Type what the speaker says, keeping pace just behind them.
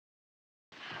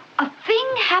A thing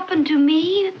happened to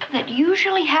me that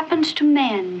usually happens to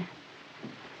men.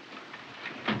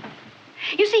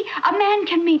 You see, a man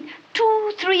can meet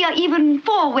 2, 3, or even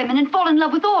 4 women and fall in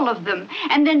love with all of them.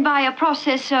 And then by a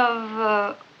process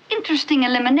of interesting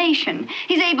elimination,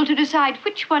 he's able to decide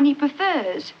which one he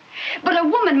prefers. But a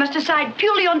woman must decide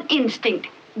purely on instinct,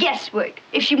 guesswork,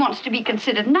 if she wants to be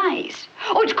considered nice.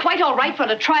 Oh, it's quite all right for her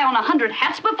to try on 100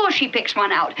 hats before she picks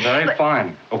one out. Very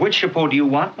fine. Which chapeau do you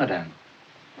want, madame?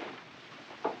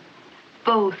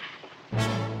 Both.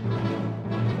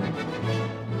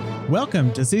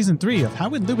 Welcome to Season 3 of How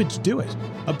Would Lubitsch Do It?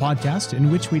 A podcast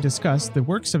in which we discuss the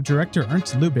works of director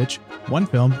Ernst Lubitsch, one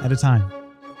film at a time.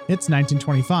 It's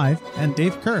 1925, and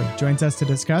Dave Kehr joins us to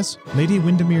discuss Lady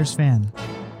Windermere's Fan.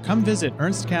 Come visit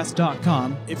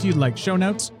ernstcast.com if you'd like show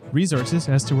notes, resources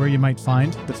as to where you might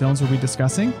find the films we'll be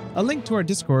discussing, a link to our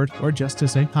Discord, or just to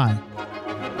say hi.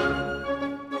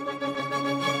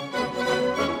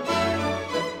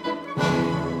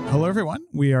 Hello, everyone.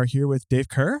 We are here with Dave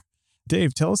Kehr.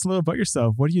 Dave, tell us a little about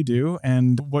yourself. What do you do,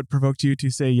 and what provoked you to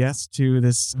say yes to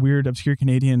this weird, obscure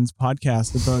Canadians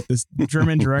podcast about this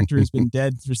German director who's been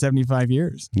dead for 75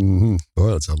 years? Mm-hmm.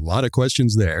 Well, it's a lot of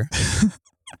questions there.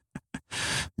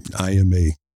 I am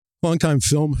a longtime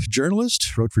film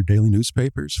journalist, wrote for daily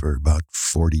newspapers for about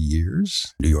 40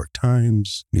 years, New York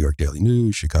Times, New York Daily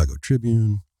News, Chicago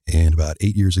Tribune, and about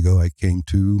 8 years ago, I came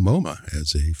to MoMA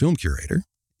as a film curator.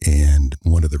 And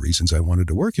one of the reasons I wanted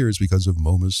to work here is because of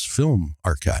MoMA's Film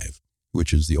Archive,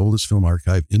 which is the oldest film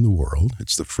archive in the world.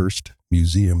 It's the first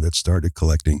museum that started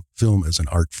collecting film as an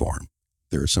art form.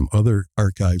 There are some other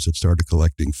archives that started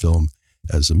collecting film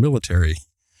as a military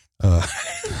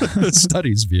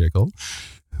studies vehicle,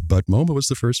 but MoMA was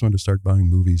the first one to start buying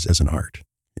movies as an art.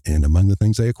 And among the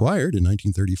things they acquired in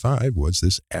 1935 was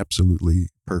this absolutely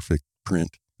perfect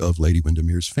print of Lady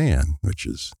Windermere's Fan, which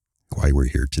is why we're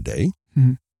here today.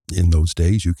 Mm-hmm. In those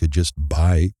days, you could just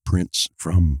buy prints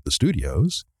from the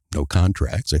studios, no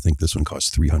contracts. I think this one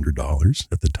cost $300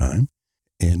 at the time.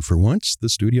 And for once, the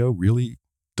studio really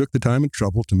took the time and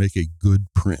trouble to make a good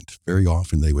print. Very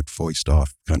often, they would foist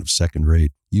off kind of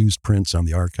second-rate used prints on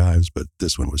the archives, but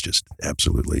this one was just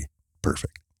absolutely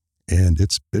perfect. And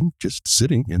it's been just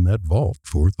sitting in that vault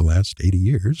for the last 80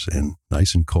 years and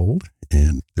nice and cold.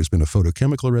 And there's been a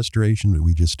photochemical restoration.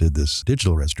 We just did this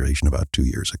digital restoration about 2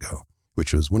 years ago,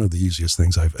 which was one of the easiest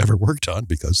things I've ever worked on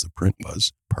because the print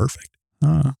was perfect.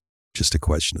 Just a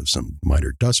question of some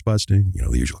minor dust busting,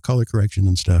 the usual color correction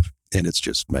and stuff. And it's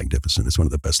just magnificent. It's one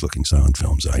of the best looking silent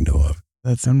films I know of.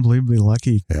 That's unbelievably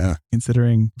lucky. Yeah.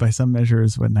 Considering by some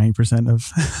measures, 90% of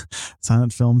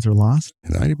silent films are lost?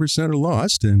 90% are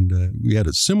lost. And we had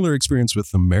a similar experience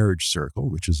with The Marriage Circle,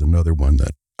 which is another one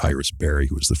that Iris Berry,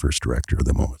 who was the first director of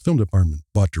the MoMA Film Department,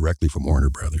 bought directly from Warner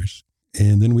Brothers.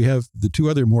 And then we have the two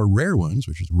other more rare ones,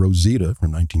 which is Rosita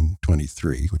from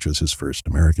 1923, which was his first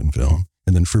American film,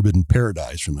 and then Forbidden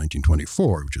Paradise from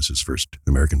 1924, which is his first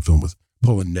American film with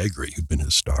Pola Negri, who'd been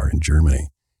his star in Germany.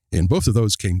 And both of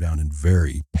those came down in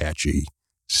very patchy,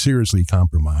 seriously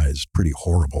compromised, pretty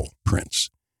horrible prints.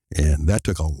 And that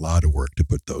took a lot of work to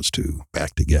put those two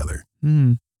back together.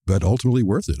 Mm. But ultimately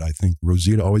worth it. I think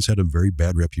Rosita always had a very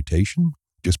bad reputation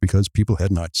just because people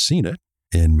had not seen it.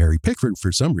 And Mary Pickford,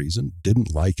 for some reason,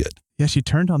 didn't like it. Yeah, she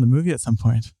turned on the movie at some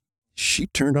point. She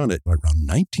turned on it around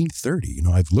 1930.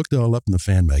 I've looked it all up in the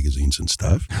fan magazines and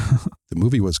stuff. The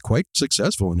movie was quite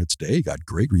successful in its day, got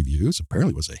great reviews,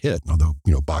 apparently was a hit, although,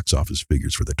 box office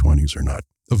figures for the 20s are not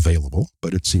available,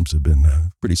 but it seems to have been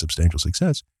a pretty substantial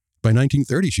success. By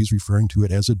 1930, she's referring to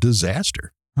it as a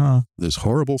disaster. This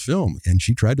horrible film, and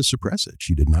she tried to suppress it.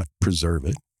 She did not preserve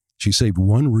it. She saved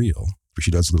one reel, where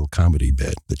she does a little comedy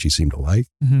bit that she seemed to like,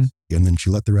 mm-hmm. and then she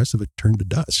let the rest of it turn to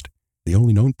dust. The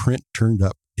only known print turned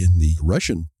up in the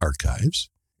Russian archives.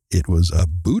 It was a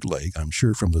bootleg, I'm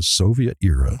sure, from the Soviet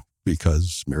era,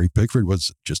 because Mary Pickford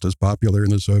was just as popular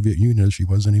in the Soviet Union as she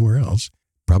was anywhere else.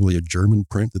 Probably a German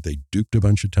print that they duped a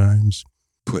bunch of times,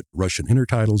 put Russian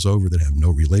intertitles over that have no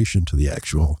relation to the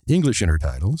actual English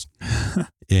intertitles,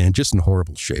 and just in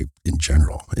horrible shape in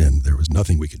general. And there was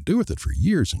nothing we could do with it for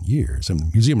years and years. And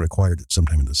the museum acquired it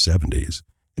sometime in the 70s.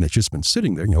 And it's just been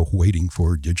sitting there, waiting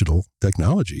for digital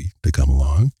technology to come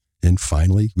along. And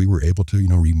finally, we were able to,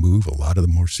 remove a lot of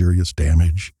the more serious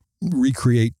damage,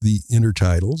 recreate the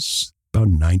intertitles, about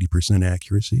 90%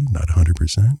 accuracy, not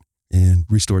 100%. And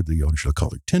restored the original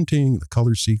color tinting, the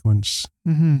color sequence,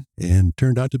 mm-hmm. and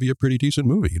turned out to be a pretty decent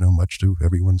movie, much to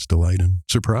everyone's delight and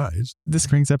surprise. This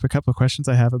brings up a couple of questions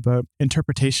I have about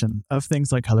interpretation of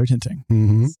things like color tinting.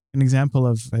 Mm-hmm. An example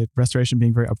of a restoration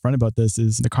being very upfront about this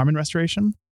is the Carmen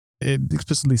restoration. It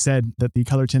explicitly said that the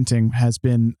color tinting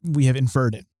we have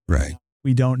inferred it. Right.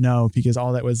 We don't know because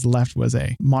all that was left was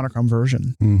a monochrome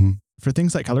version. Mm-hmm. For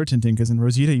things like color tinting, because in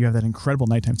Rosita, you have that incredible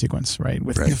nighttime sequence, right?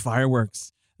 With the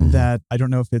fireworks that I don't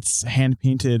know if it's hand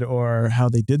painted or how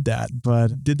they did that,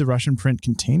 but did the Russian print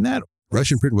contain that?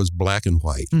 Russian print was black and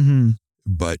white. Mm-hmm.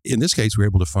 But in this case, we were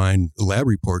able to find lab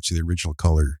reports of the original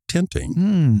color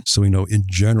tinting. So we know in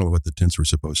general what the tints were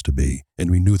supposed to be.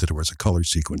 And we knew that there was a color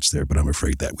sequence there, but I'm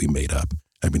afraid that we made up.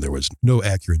 I mean, there was no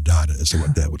accurate data as to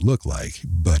what that would look like,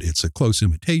 but it's a close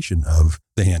imitation of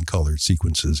the hand-colored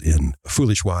sequences in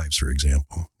Foolish Wives, for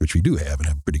example, which we do have and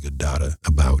have pretty good data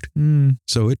about.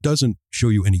 So it doesn't show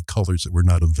you any colors that were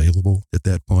not available at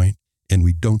that point, and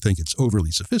we don't think it's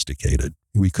overly sophisticated.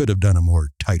 We could have done a more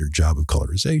tighter job of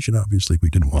colorization, obviously.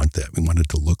 We didn't want that. We wanted it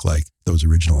to look like those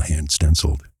original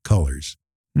hand-stenciled colors.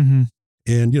 Mm-hmm.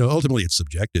 And, ultimately it's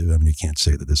subjective. I mean, you can't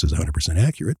say that this is 100%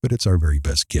 accurate, but it's our very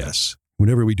best guess.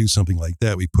 Whenever we do something like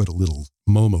that, we put a little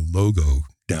MoMA logo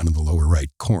down in the lower right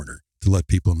corner to let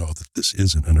people know that this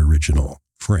isn't an original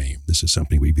frame. This is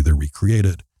something we've either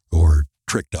recreated or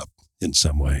tricked up in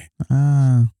some way.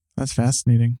 That's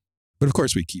fascinating. But of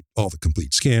course, we keep all the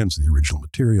complete scans of the original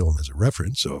material as a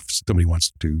reference. So if somebody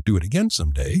wants to do it again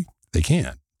someday, they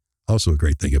can. Also, a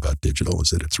great thing about digital is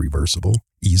that it's reversible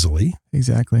easily.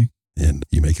 Exactly. And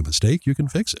you make a mistake, you can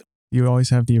fix it. You always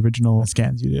have the original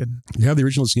scans you did. You have the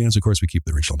original scans. Of course, we keep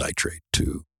the original nitrate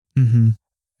too. Mm-hmm.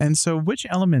 And so which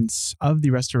elements of the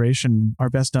restoration are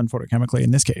best done photochemically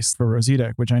in this case for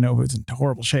Rosita, which I know was in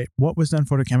horrible shape? What was done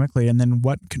photochemically and then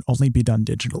what can only be done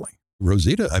digitally?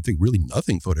 Rosita, I think really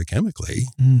nothing photochemically.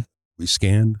 We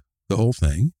scanned the whole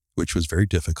thing, which was very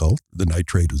difficult. The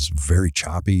nitrate was very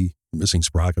choppy, missing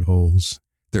sprocket holes.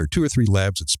 There are 2 or 3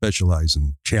 labs that specialize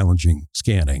in challenging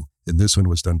scanning, and this one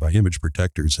was done by Image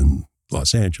Protectors in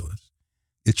Los Angeles.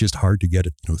 It's just hard to get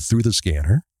it through the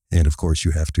scanner, and of course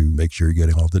you have to make sure you're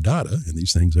getting all the data, and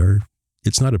these things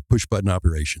it's not a push-button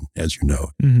operation, as you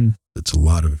know. It's a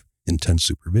lot of intense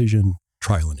supervision,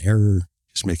 trial and error,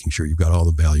 just making sure you've got all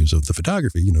the values of the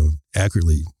photography,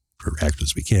 accurately, or accurate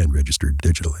as we can, registered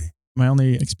digitally. My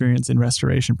only experience in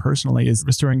restoration personally is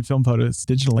restoring film photos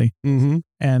digitally.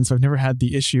 And so I've never had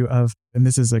the issue of, and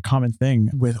this is a common thing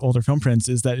with older film prints,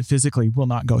 is that it physically will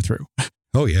not go through.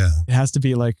 Oh, yeah. It has to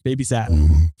be like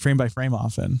babysat, frame by frame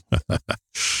often.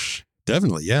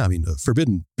 Definitely, yeah. I mean,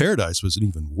 Forbidden Paradise was an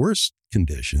even worse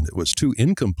condition. It was 2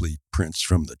 incomplete prints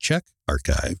from the Czech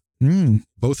archive,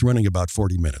 both running about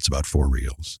 40 minutes, about 4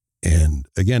 reels. And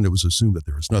again, it was assumed that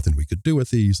there was nothing we could do with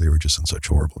these. They were just in such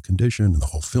horrible condition and the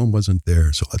whole film wasn't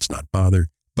there, so let's not bother.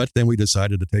 But then we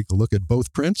decided to take a look at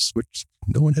both prints, which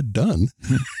no one had done,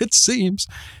 it seems.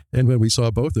 And when we saw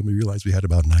both of them, we realized we had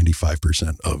about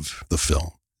 95% of the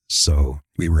film. So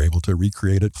we were able to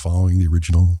recreate it following the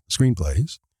original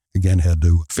screenplays. Again, had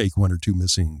to fake 1 or 2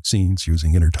 missing scenes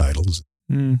using intertitles.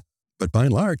 But by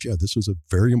and large, yeah, this was a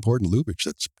very important Lubitsch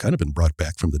that's kind of been brought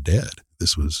back from the dead.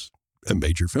 This was a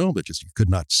major film that just you could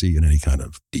not see in any kind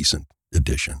of decent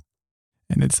edition.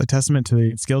 And it's a testament to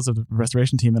the skills of the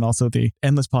restoration team and also the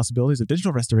endless possibilities of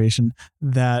digital restoration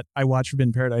that I watch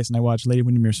Forbidden Paradise and I watch Lady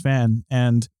Windermere's Fan.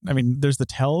 And I mean, there's the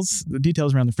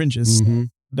details around the fringes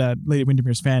that Lady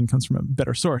Windermere's Fan comes from a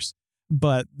better source.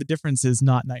 But the difference is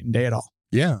not night and day at all.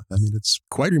 Yeah. I mean, it's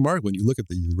quite remarkable when you look at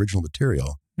the original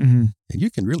material. And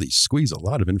you can really squeeze a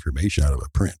lot of information out of a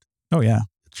print. Oh, yeah.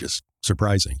 It's just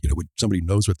surprising. When somebody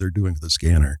knows what they're doing with a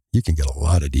scanner, you can get a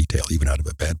lot of detail even out of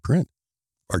a bad print.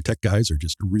 Our tech guys are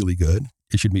just really good.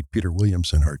 You should meet Peter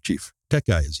Williamson, our chief tech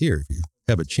guy is here if you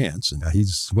have a chance. And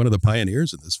he's one of the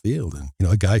pioneers in this field. And,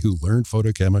 a guy who learned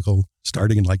photochemical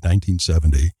starting in like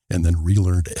 1970 and then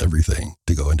relearned everything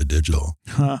to go into digital.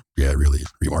 Yeah, really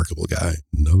remarkable guy.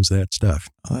 Knows that stuff.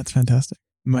 Oh, that's fantastic.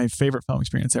 My favorite film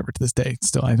experience ever to this day.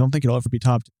 Still, I don't think it'll ever be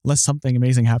topped unless something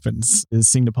amazing happens, is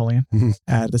seeing Napoleon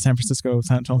at the San Francisco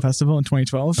Silent Film Festival in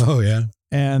 2012. Oh, yeah.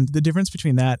 And the difference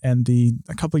between that and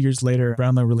a couple of years later,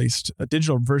 Brownlow released a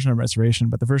digital version of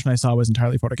Restoration, but the version I saw was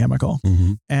entirely photochemical.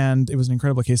 And it was an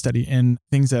incredible case study in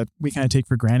things that we kind of take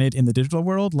for granted in the digital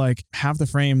world, like half the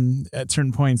frame at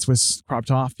certain points was cropped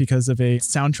off because of a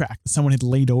soundtrack that someone had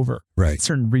laid over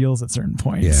certain reels at certain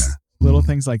points. Yeah. Little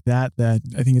things like that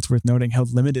I think it's worth noting how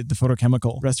limited the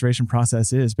photochemical restoration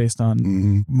process is based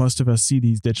on most of us see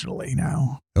these digitally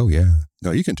now. Oh, yeah.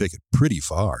 No, you can take it pretty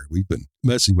far. We've been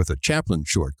messing with a Chaplin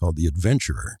short called The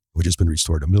Adventurer, which has been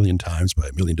restored 1 million times by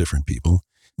 1 million different people.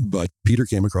 But Peter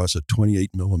came across a 28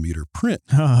 millimeter print,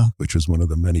 which was one of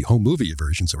the many home movie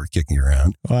versions that were kicking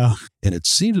around. Wow. And it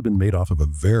seemed to have been made off of a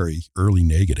very early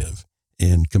negative.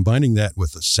 And combining that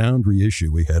with the sound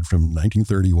reissue we had from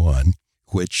 1931,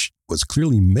 which was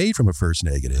clearly made from a first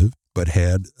negative, but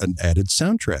had an added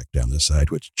soundtrack down the side,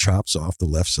 which chops off the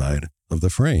left side of the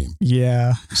frame.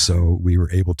 Yeah. So we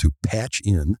were able to patch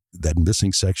in that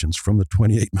missing sections from the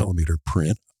 28 millimeter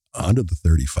print onto the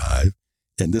 35.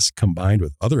 And this combined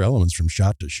with other elements from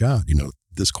shot to shot,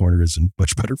 this corner isn't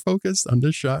much better focused on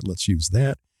this shot. Let's use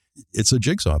that. It's a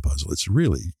jigsaw puzzle. It's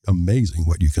really amazing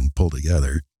what you can pull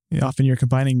together. Yeah, often you're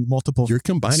combining multiple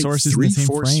sources 3, in the same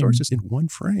 4 frame. sources in one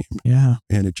frame. Yeah.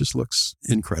 And it just looks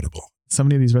incredible. So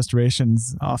many of these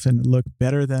restorations often look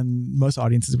better than most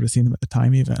audiences would have seen them at the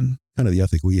time even. Kind of the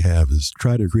ethic we have is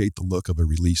try to create the look of a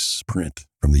release print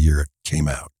from the year it came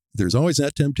out. There's always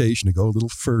that temptation to go a little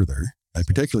further. I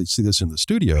particularly see this in the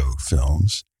studio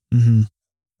films. Mm-hmm.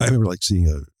 I remember seeing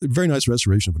a very nice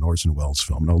restoration of an Orson Welles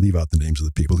film, and I'll leave out the names of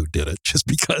the people who did it just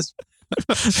because.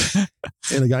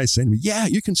 And the guy saying to me, yeah,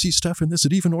 you can see stuff in this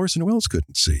that even Orson Welles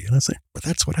couldn't see. And I say, but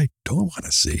that's what I don't want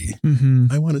to see. Mm-hmm.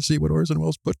 I want to see what Orson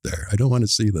Welles put there. I don't want to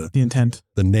see the intent,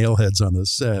 the nail heads on the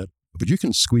set, but you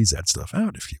can squeeze that stuff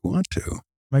out if you want to.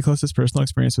 My closest personal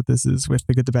experience with this is with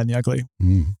The Good, the Bad, and the Ugly.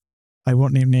 Mm. I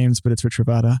won't name names, but it's Rich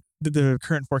Rabada, did the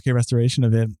current 4K restoration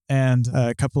of it. And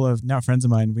a couple of now friends of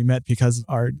mine, we met because of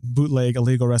our bootleg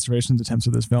illegal restorations attempts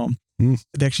of this film. Mm.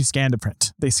 They actually scanned a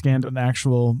print. They scanned it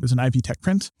was an IP Tech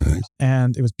print. Nice.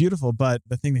 And it was beautiful. But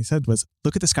the thing they said was,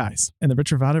 look at the skies. In the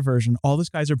Rich Rabada version, all the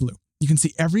skies are blue. You can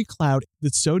see every cloud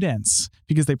that's so dense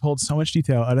because they pulled so much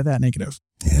detail out of that negative.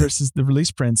 Yeah. Versus the release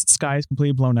prints, sky is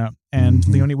completely blown out. And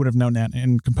Leone would have known that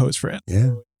and composed for it.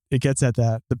 Yeah. It gets at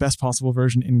that, the best possible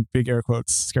version in big air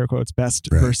quotes, scare quotes, best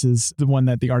Right. versus the one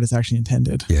that the artist actually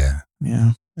intended. Yeah.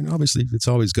 Yeah. And obviously, it's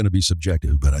always going to be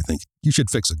subjective, but I think you should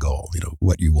fix a goal,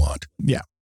 what you want. Yeah.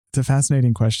 It's a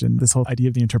fascinating question, this whole idea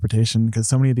of the interpretation, because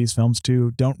so many of these films,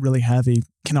 too, don't really have a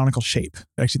canonical shape.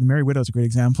 Actually, The Merry Widow is a great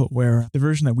example where the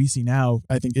version that we see now,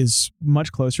 I think, is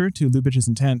much closer to Lubitsch's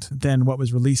intent than what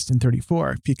was released in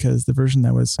 34, because the version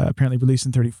that was apparently released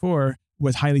in 34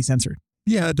 was highly censored.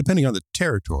 Yeah, depending on the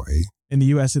territory. In the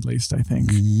U.S., at least, I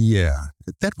think. Yeah.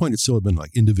 At that point, it still had been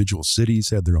individual cities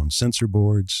had their own censor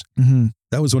boards. Mm-hmm.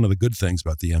 That was one of the good things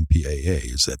about the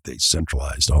MPAA is that they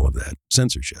centralized all of that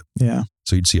censorship. Yeah.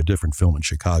 So you'd see a different film in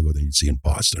Chicago than you'd see in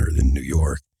Boston or in New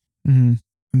York. Mm-hmm.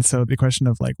 And so the question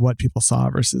of what people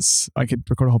saw versus, I could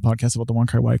record a whole podcast about the Wong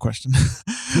Kar-wai question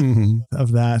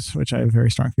of that, which I have a very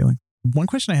strong feeling. One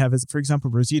question I have is, for example,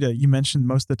 Rosita, you mentioned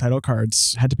most of the title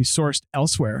cards had to be sourced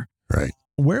elsewhere. Right.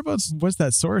 Whereabouts was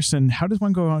that source, and how does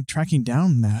one go on tracking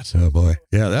down that? Oh, boy.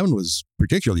 Yeah, that one was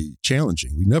particularly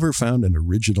challenging. We never found an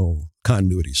original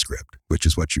continuity script, which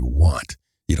is what you want,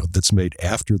 that's made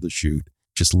after the shoot,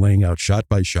 just laying out shot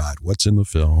by shot what's in the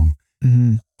film,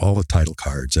 all the title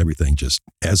cards, everything just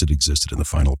as it existed in the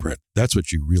final print. That's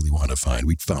what you really want to find.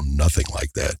 We found nothing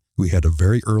like that. We had a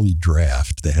very early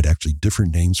draft that had actually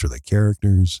different names for the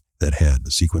characters, that had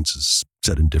the sequences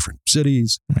set in different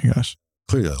cities. Oh my gosh.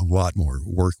 Clearly a lot more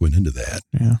work went into that.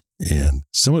 Yeah. And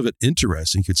some of it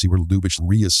interesting. You could see where Lubitsch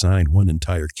reassigned one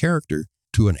entire character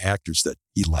to an actress that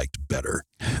he liked better.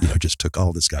 Just took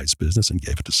all this guy's business and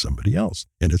gave it to somebody else.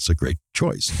 And it's a great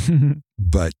choice.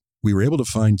 But we were able to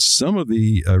find some of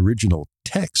the original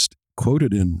text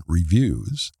quoted in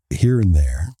reviews here and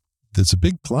there. There's a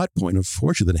big plot point of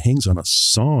Fortune that hangs on a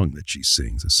song that she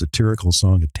sings, a satirical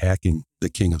song attacking the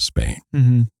King of Spain.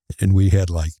 Mm-hmm. And we had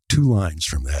 2 lines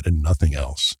from that and nothing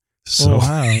else. So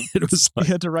wow. It was you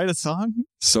had to write a song?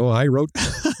 So I wrote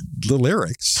the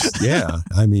lyrics. Yeah.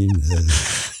 I mean,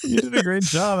 you did a great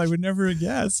job. I would never have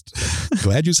guessed.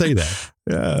 Glad you say that.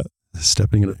 Yeah.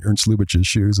 Stepping in Ernst Lubitsch's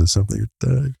shoes is something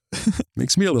that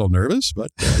makes me a little nervous,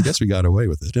 but I guess we got away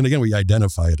with it. And again, we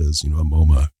identify it as, a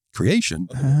MoMA creation,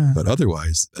 but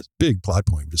otherwise a big plot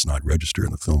point does not register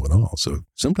in the film at all. So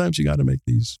sometimes you got to make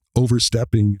these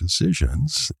overstepping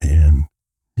decisions, and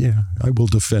yeah, I will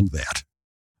defend that.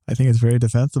 I think it's very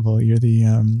defensible. You're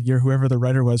you're whoever the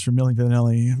writer was for Milli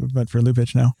Vanilli, but for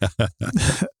Lubitsch now.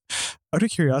 Out of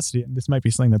curiosity, and this might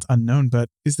be something that's unknown, but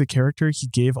is the character he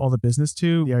gave all the business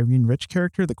to the Irene Rich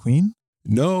character, the Queen?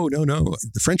 No.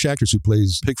 The French actress who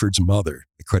plays Pickford's mother,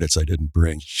 the credits I didn't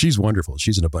bring, she's wonderful.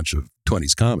 She's in a bunch of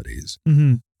 20s comedies.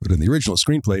 Mm-hmm. But in the original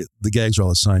screenplay, the gags are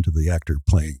all assigned to the actor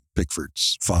playing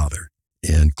Pickford's father.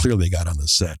 And clearly they got on the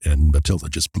set, and Matilda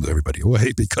just blew everybody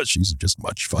away because she's just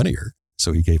much funnier.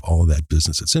 So he gave all of that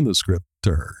business that's in the script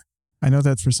to her. I know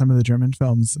that for some of the German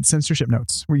films, censorship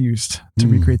notes were used to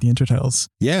recreate the intertitles.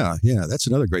 Yeah. That's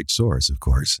another great source, of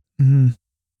course. Mm-hmm.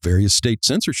 Various state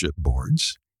censorship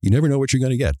boards. You never know what you're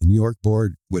going to get. The New York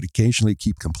board would occasionally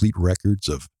keep complete records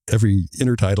of every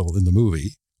intertitle in the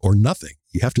movie or nothing.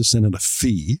 You have to send in a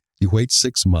fee. You wait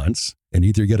 6 months. and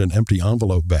either get an empty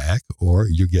envelope back or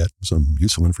you get some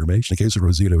useful information. In the case of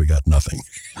Rosita, we got nothing.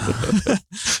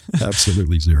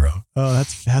 Absolutely zero. Oh,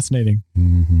 that's fascinating.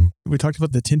 Mm-hmm. We talked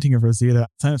about the tinting of Rosita.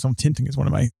 Silent film tinting is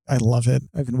I love it.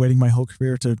 I've been waiting my whole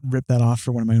career to rip that off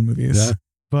for one of my own movies. Yeah.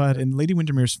 But in Lady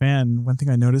Windermere's Fan, one thing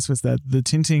I noticed was that the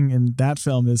tinting in that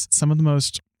film is some of the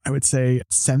most, I would say,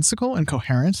 sensical and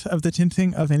coherent of the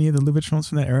tinting of any of the Lubitsch films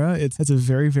from that era. It has a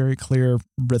very, very clear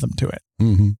rhythm to it.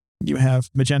 Mm-hmm. You have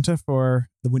magenta for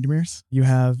the Windermeres. You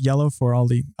have yellow for all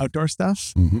the outdoor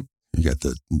stuff. Mm-hmm. You got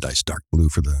the nice dark blue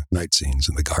for the night scenes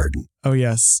in the garden. Oh,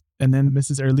 yes. And then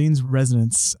Mrs. Erlene's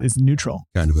residence is neutral.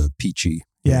 Kind of a peachy.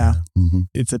 Yeah. Mm-hmm.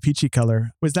 It's a peachy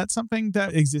color. Was that something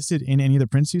that existed in any of the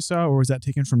prints you saw, or was that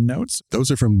taken from notes? Those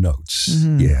are from notes.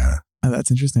 Mm-hmm. Yeah. Oh, that's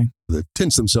interesting. The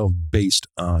tints themselves based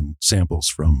on samples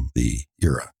from the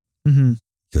era. Mm-hmm.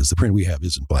 Because the print we have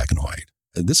isn't black and white.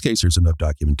 In this case, there's enough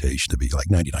documentation to be like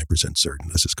 99% certain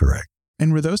this is correct.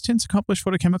 And were those tints accomplished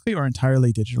photochemically or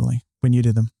entirely digitally when you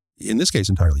did them? In this case,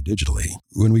 entirely digitally.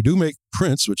 When we do make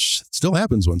prints, which still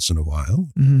happens once in a while,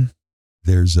 Mm-hmm.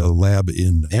 there's a lab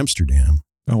in Amsterdam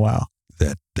Oh, wow.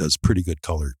 that does pretty good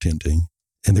color tinting.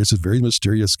 And there's a very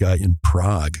mysterious guy in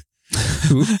Prague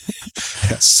who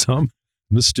has some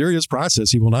mysterious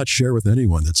process he will not share with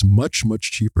anyone that's much,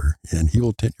 much cheaper. And he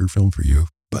will tint your film for you.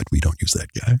 But we don't use that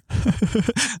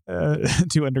guy.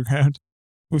 Too underground.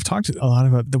 We've talked a lot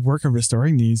about the work of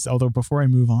restoring these, although before I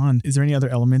move on, is there any other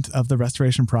element of the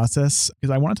restoration process? Because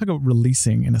I want to talk about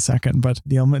releasing in a second, but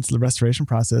the elements of the restoration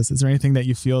process, is there anything that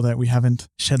you feel that we haven't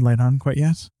shed light on quite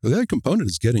yet? Well, that component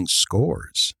is getting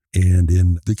scores. And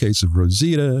in the case of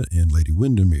Rosita and Lady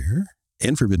Windermere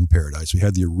and Forbidden Paradise, we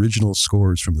had the original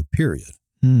scores from the period.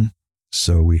 Mm.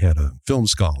 So we had a film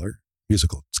scholar,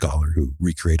 musical scholar, who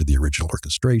recreated the original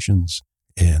orchestrations.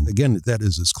 And again, that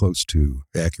is as close to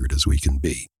accurate as we can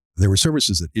be. There were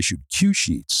services that issued cue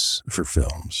sheets for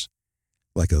films,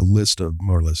 like a list of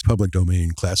more or less public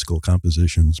domain classical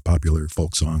compositions, popular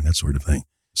folk song, that sort of thing,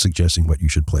 suggesting what you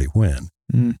should play when.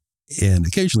 Mm. And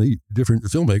occasionally, different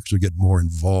filmmakers would get more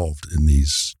involved in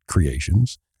these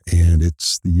creations. And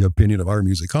it's the opinion of our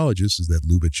musicologists is that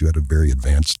Lubitsch, who had a very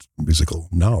advanced musical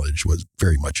knowledge, was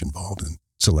very much involved in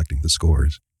selecting the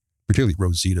scores. Particularly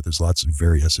Rosita, there's lots of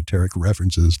very esoteric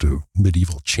references to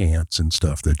medieval chants and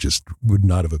stuff that just would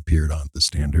not have appeared on the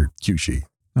standard cue sheet.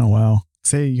 Oh, wow.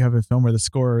 Say you have a film where the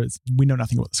score is, we know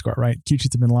nothing about the score, right? Cue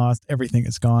sheets have been lost. Everything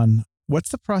is gone. What's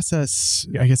the process?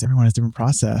 I guess everyone has a different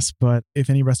process, but if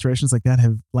any restorations like that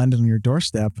have landed on your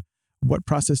doorstep, what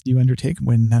process do you undertake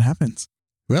when that happens?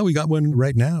 Well, we got one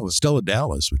right now, Stella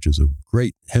Dallas, which is a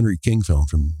great Henry King film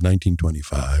from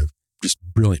 1925. Just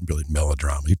brilliant, brilliant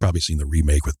melodrama. You've probably seen the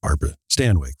remake with Barbara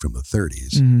Stanwyck from the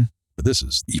 30s. Mm-hmm. But this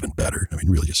is even better. I mean,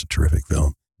 really just a terrific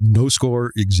film. No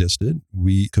score existed.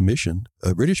 We commissioned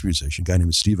a British musician, a guy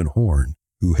named Stephen Horn,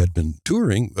 who had been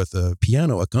touring with a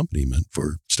piano accompaniment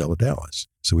for Stella Dallas.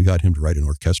 So we got him to write an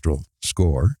orchestral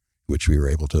score, which we were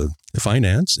able to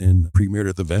finance and premiered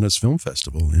at the Venice Film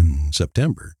Festival in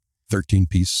September.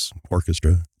 13-piece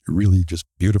orchestra. Really just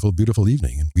beautiful, beautiful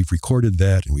evening. And we've recorded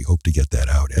that and we hope to get that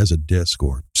out as a disc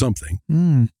or something,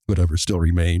 whatever still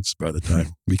remains by the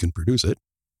time we can produce it.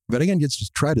 But again, it's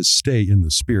just try to stay in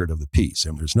the spirit of the piece.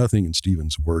 And there's nothing in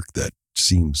Stephen's work that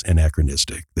seems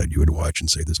anachronistic that you would watch and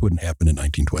say this wouldn't happen in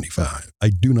 1925. I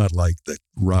do not like the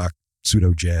rock,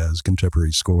 pseudo-jazz,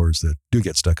 contemporary scores that do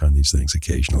get stuck on these things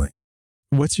occasionally.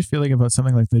 What's your feeling about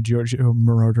something like the Giorgio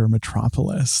Moroder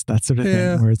Metropolis, that sort of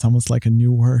thing, where it's almost like a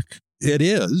new work? It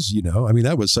is, I mean,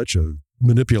 that was such a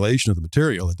manipulation of the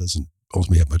material. It doesn't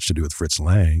ultimately have much to do with Fritz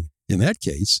Lang. In that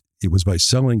case, it was by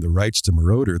selling the rights to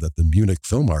Moroder that the Munich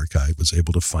Film Archive was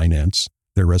able to finance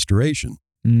their restoration.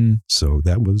 Mm. So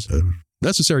that was a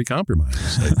necessary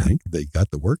compromise, I think. They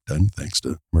got the work done thanks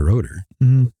to Moroder.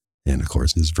 Mm. And of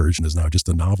course, his version is now just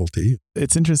a novelty.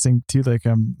 It's interesting too, like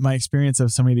my experience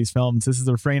of so many of these films, this is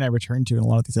the refrain I return to in a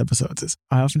lot of these episodes, is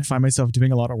I often find myself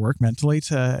doing a lot of work mentally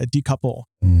to decouple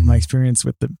my experience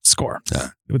with the score,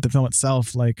 with the film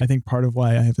itself. Like, I think part of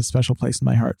why I have a special place in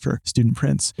my heart for student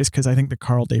prints is because I think the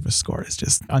Carl Davis score is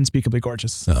just unspeakably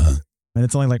gorgeous. And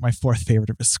it's only like my fourth favorite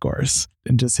of his scores.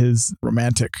 And just his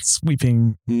romantic,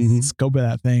 sweeping scope of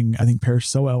that thing, I think pairs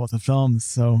so well with the film.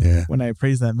 So when I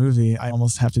praise that movie, I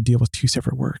almost have to deal with two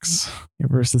separate works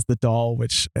versus The Doll,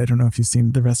 which I don't know if you've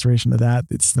seen the restoration of that.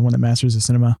 It's the one that Masters of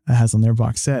Cinema has on their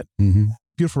box set.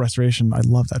 Beautiful restoration. I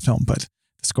love that film, but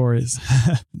the score is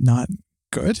not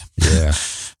good. Yeah.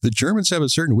 The Germans have a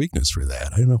certain weakness for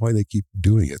that. I don't know why they keep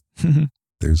doing it.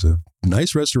 There's a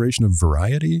nice restoration of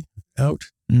Variety out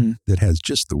that has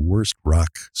just the worst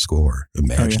rock score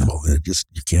imaginable.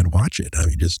 You can't watch it. I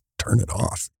mean, just turn it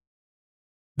off.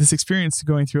 This experience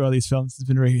going through all these films has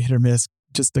been very hit or miss.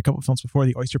 Just a couple of films before,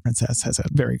 The Oyster Princess has a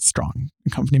very strong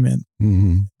accompaniment,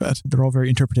 but they're all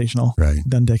very interpretational,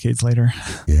 done decades later.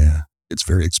 Yeah. It's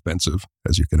very expensive,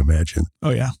 as you can imagine.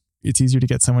 Oh, yeah. It's easier to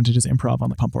get someone to just improv on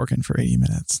the pump organ for 80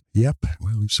 minutes. Yep.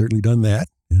 Well, we've certainly done that,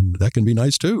 and that can be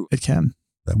nice, too. It can.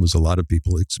 That was a lot of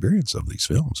people's experience of these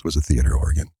films, was a theater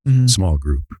organ, small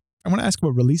group. I want to ask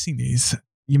about releasing these.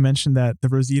 You mentioned that the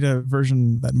Rosita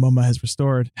version that MoMA has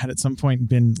restored had at some point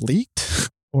been leaked,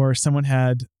 or someone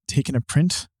had taken a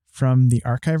print from the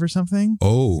archive or something.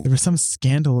 Oh. There was some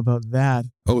scandal about that.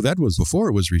 Oh, that was before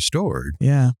it was restored.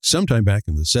 Yeah. Sometime back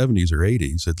in the 70s or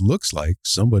 80s, it looks like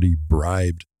somebody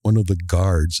bribed one of the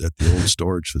guards at the old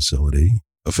storage facility,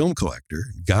 a film collector,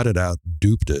 got it out,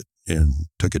 duped it, and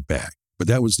took it back. But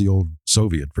that was the old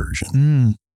Soviet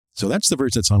version. So that's the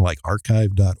version that's on like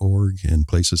archive.org and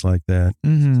places like that.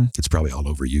 It's probably all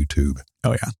over YouTube.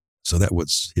 Oh, yeah. So that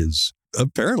was his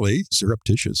apparently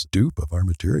surreptitious dupe of our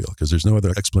material, because there's no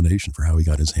other explanation for how he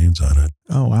got his hands on it.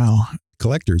 Oh, wow.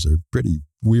 Collectors are a pretty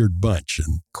weird bunch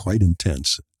and quite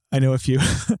intense. I know a few.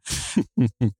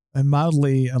 I'm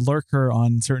mildly a lurker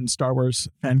on certain Star Wars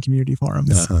fan community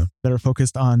forums that are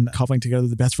focused on cobbling together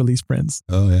the best release prints.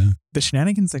 Oh, yeah. The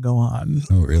shenanigans that go on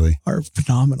are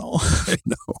phenomenal. I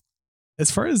know. As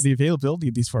far as the availability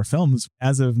of these 4 films,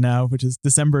 as of now, which is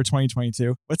December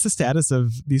 2022, what's the status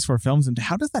of these 4 films and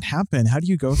how does that happen? How do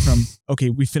you go from, okay,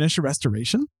 we finished a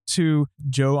restoration to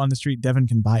Joe on the street, Devin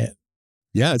can buy it?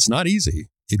 Yeah, it's not easy.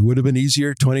 It would have been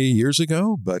easier 20 years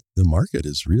ago, but the market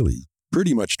is really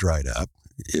pretty much dried up.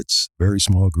 It's a very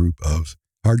small group of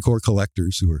hardcore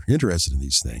collectors who are interested in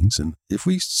these things. And if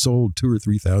we sold 2,000 or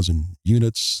 3,000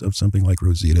 units of something like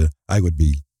Rosita, I would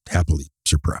be happily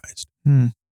surprised.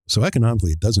 So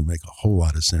economically, it doesn't make a whole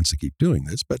lot of sense to keep doing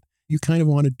this, but you kind of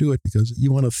want to do it because you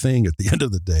want a thing at the end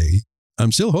of the day.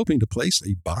 I'm still hoping to place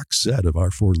a box set of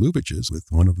our 4 Lubitches with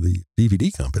one of the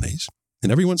DVD companies.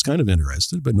 And everyone's kind of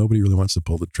interested, but nobody really wants to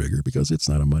pull the trigger because it's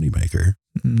not a moneymaker.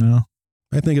 No.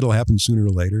 I think it'll happen sooner or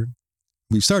later.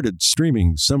 We've started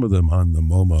streaming some of them on the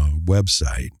MoMA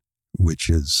website, which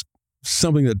is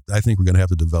something that I think we're going to have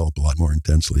to develop a lot more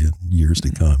intensely in years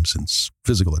to come, since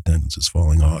physical attendance is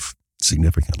falling off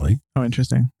significantly. Oh,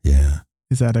 interesting. Yeah.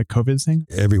 Is that a COVID thing?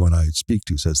 Everyone I speak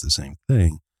to says the same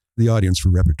thing. The audience for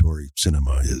repertory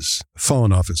cinema is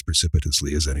fallen off as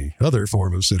precipitously as any other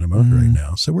form of cinema right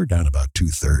now. So we're down about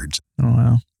 2/3. Oh,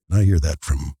 wow. I hear that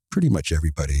from pretty much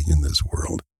everybody in this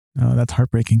world. Oh, that's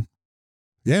heartbreaking.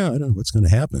 Yeah, I don't know what's going to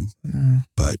happen.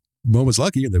 But MoMA's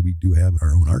lucky that we do have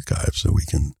our own archive, so we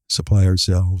can supply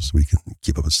ourselves. We can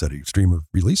keep up a steady stream of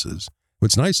releases.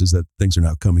 What's nice is that things are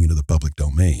now coming into the public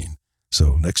domain.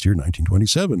 So next year,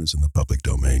 1927 is in the public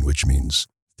domain, which means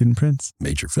student prints,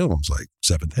 major films like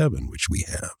Seventh Heaven, which we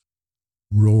have.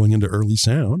 Rolling into early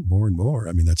sound more and more.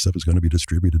 I mean, that stuff is going to be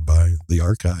distributed by the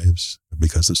archives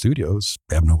because the studios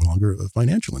have no longer a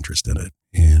financial interest in it.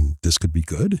 And this could be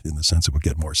good in the sense that we'll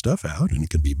get more stuff out, and it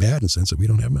can be bad in the sense that we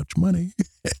don't have much money.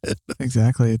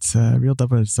 Exactly. It's a real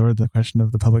double-edged sword, the question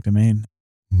of the public domain.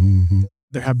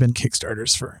 There have been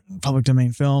Kickstarters for public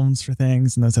domain films for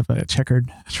things, and those have a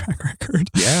checkered track record.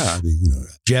 Yeah. I mean,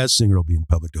 Jazz Singer will be in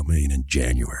public domain in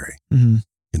January.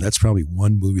 And that's probably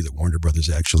one movie that Warner Brothers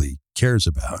actually cares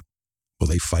about. Will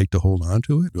they fight to hold on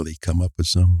to it? Will they come up with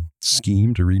some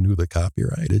scheme to renew the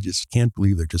copyright? I just can't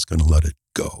believe they're just going to let it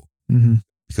go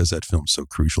because that film's so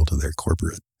crucial to their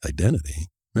corporate identity.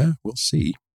 Yeah, we'll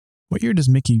see. What year does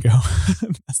Mickey go?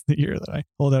 That's the year that I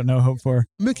hold out no hope for.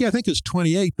 Mickey, I think, is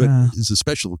 28, but is a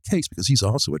special case because he's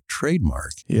also a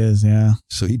trademark. He is, yeah.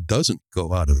 So he doesn't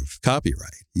go out of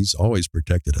copyright. He's always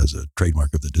protected as a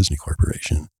trademark of the Disney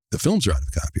Corporation. The films are out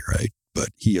of copyright, but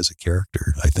he as a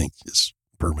character, I think, is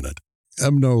permanent.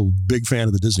 I'm no big fan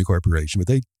of the Disney Corporation, but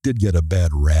they did get a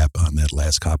bad rap on that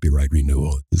last copyright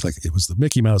renewal. It's like it was the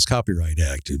Mickey Mouse Copyright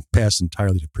Act and passed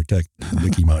entirely to protect the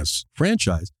Mickey Mouse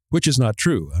franchise, which is not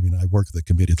true. I mean, I work at the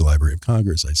committee at the Library of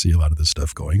Congress. I see a lot of this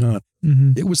stuff going on.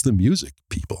 It was the music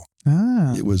people.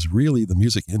 It was really the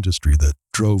music industry that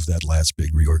drove that last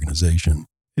big reorganization.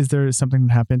 Is there something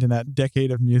that happened in that decade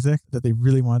of music that they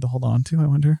really wanted to hold on to, I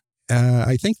wonder?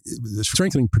 I think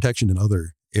strengthening protection in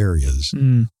other areas.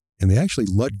 And they actually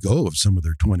let go of some of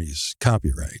their 20s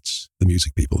copyrights. The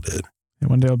music people did. And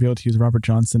one day I'll be able to use Robert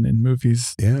Johnson in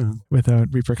movies without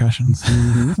repercussions.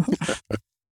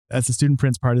 As a student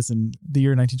prints partisan, the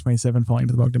year 1927 falling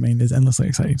into the public domain is endlessly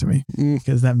exciting to me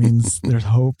because that means there's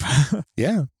hope.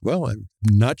 Yeah. Well, I'm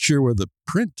not sure where the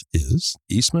print is.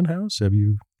 Eastman House? Have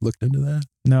you looked into that?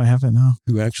 No, I haven't, no.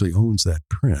 Who actually owns that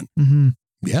print?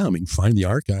 Yeah, I mean, find the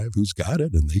archive, who's got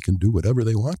it, and they can do whatever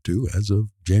they want to as of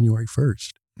January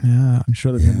 1st. Yeah, I'm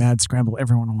sure there'd be a mad scramble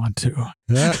everyone would want to.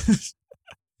 Yeah.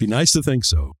 Be nice to think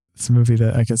so. It's a movie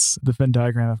that I guess the Venn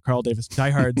diagram of Carl Davis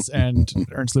diehards and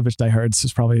Ernst Lubitsch diehards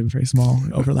is probably a very small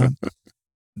overlap.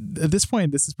 At this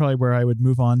point, this is probably where I would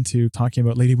move on to talking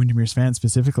about Lady Windermere's Fan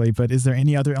specifically, but is there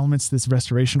any other elements to this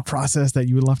restoration process that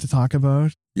you would love to talk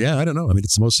about? Yeah, I don't know. I mean,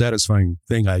 it's the most satisfying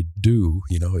thing I do.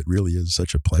 You know, it really is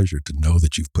such a pleasure to know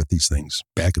that you've put these things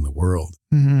back in the world.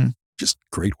 Mm-hmm. Just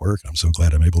great work. I'm so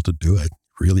glad I'm able to do it.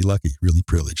 Really lucky, really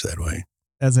privileged that way.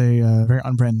 As a very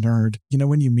on-brand nerd, you know,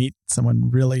 when you meet someone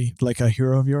really like a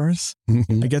hero of yours,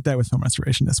 I get that with film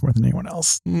restorationists more than anyone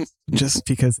else. Just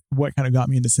because what kind of got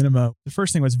me into cinema, the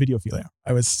first thing was videophilia.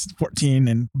 I was 14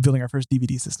 and building our first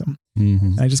DVD system.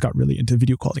 And I just got really into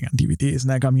video quality on DVDs,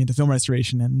 and that got me into film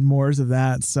restoration and more of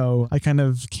that. So I kind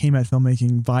of came at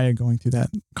filmmaking via going through that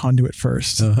conduit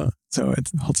first. So it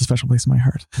holds a special place in my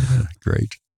heart. Yeah,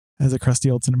 great. As a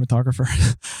crusty old cinematographer.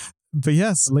 But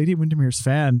yes, Lady Windermere's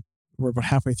Fan, we're about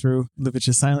halfway through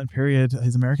Lubitsch's silent period,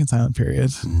 his American silent period,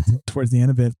 towards the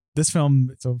end of it. This film,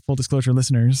 so full disclosure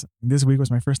listeners, this week was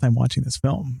my first time watching this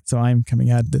film. So I'm coming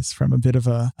at this from a bit of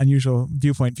a unusual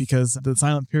viewpoint because the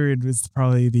silent period was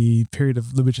probably the period of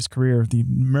Lubitsch's career, the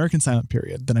American silent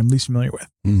period that I'm least familiar with.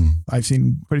 I've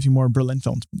seen quite a few more Berlin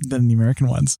films than the American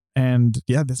ones. And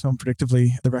yeah, this film,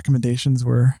 predictably, the recommendations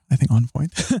were, I think, on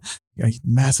point. I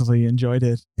massively enjoyed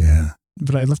it. Yeah.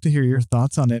 But I'd love to hear your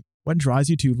thoughts on it. What draws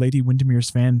you to Lady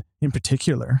Windermere's Fan in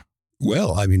particular?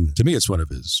 Well, I mean, to me, it's one of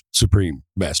his supreme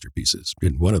masterpieces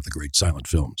in one of the great silent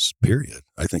films, period.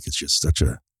 I think it's just such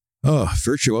a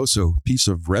virtuoso piece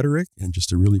of rhetoric and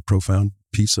just a really profound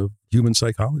piece of human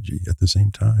psychology at the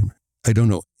same time. I don't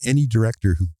know any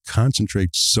director who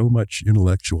concentrates so much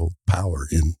intellectual power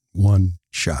in one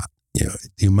shot. You know,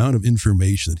 the amount of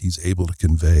information that he's able to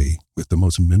convey with the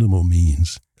most minimal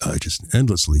means just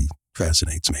endlessly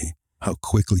fascinates me. How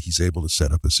quickly he's able to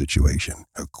set up a situation,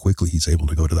 how quickly he's able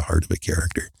to go to the heart of a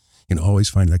character. You know, always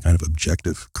find that kind of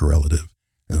objective correlative.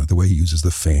 The way he uses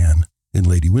the fan in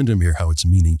Lady Windermere, how its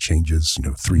meaning changes,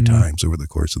 3 times over the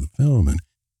course of the film. And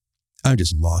I'm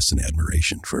just lost in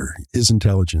admiration for his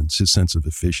intelligence, his sense of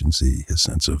efficiency, his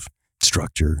sense of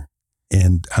structure,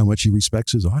 and how much he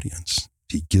respects his audience.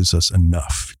 He gives us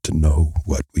enough to know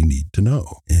what we need to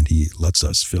know, and he lets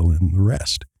us fill in the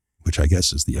rest, which I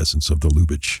guess is the essence of the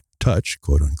Lubitsch touch,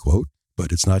 quote unquote.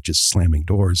 But it's not just slamming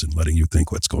doors and letting you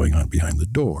think what's going on behind the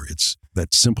door. It's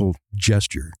that simple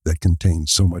gesture that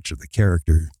contains so much of the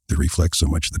character, that reflects so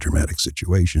much of the dramatic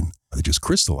situation, that just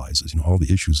crystallizes, all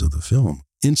the issues of the film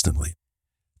instantly.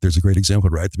 There's a great example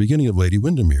right at the beginning of Lady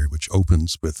Windermere, which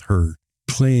opens with her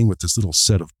playing with this little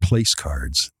set of place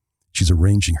cards. She's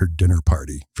arranging her dinner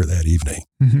party for that evening.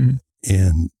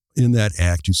 And in that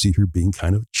act, you see her being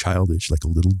kind of childish, like a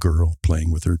little girl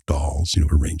playing with her dolls,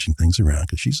 arranging things around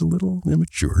because she's a little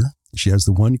immature. She has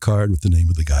the one card with the name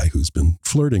of the guy who's been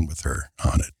flirting with her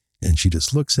on it. And she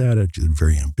just looks at it, she's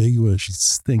very ambiguous. She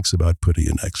thinks about putting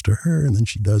it next to her, and then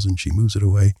she doesn't. She moves it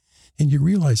away. And you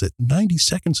realize that 90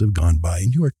 seconds have gone by,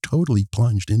 and you are totally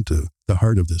plunged into the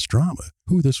heart of this drama,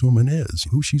 who this woman is,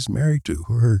 who she's married to,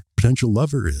 who her potential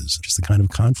lover is, just the kind of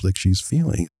conflict she's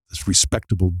feeling. This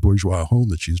respectable bourgeois home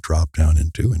that she's dropped down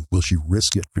into, and will she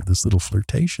risk it for this little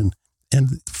flirtation? And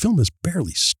the film has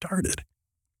barely started.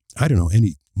 I don't know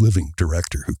any living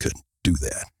director who could do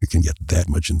that, who can get that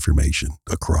much information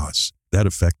across that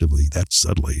effectively, that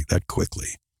subtly, that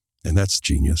quickly. And that's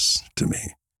genius to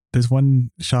me. There's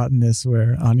one shot in this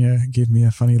where Anya gave me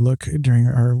a funny look during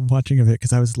our watching of it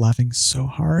because I was laughing so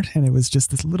hard. And it was just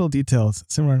this little detail,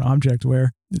 similar to an object,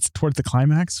 where it's towards the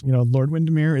climax. Lord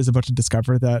Windermere is about to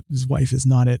discover that his wife is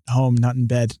not at home, not in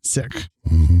bed, sick.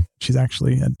 She's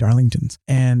actually at Darlington's.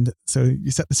 And so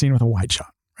you set the scene with a wide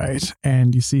shot, right?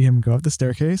 And you see him go up the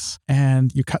staircase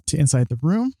and you cut to inside the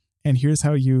room. And here's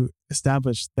how you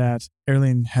establish that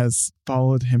Erling has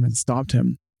followed him and stopped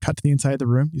him. Cut to the inside of the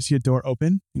room, you see a door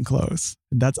open and close.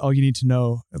 And that's all you need to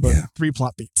know about 3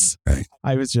 plot beats. Right.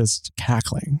 I was just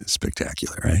cackling. It's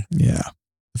spectacular, right? Yeah.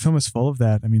 The film is full of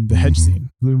that. I mean, the hedge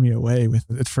scene blew me away.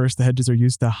 At first, the hedges are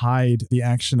used to hide the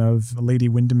action of Lady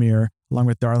Windermere along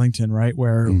with Darlington, right?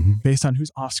 Where based on who's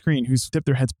off screen, who's dipped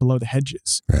their heads below the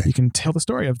hedges, you can tell the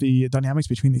story of the dynamics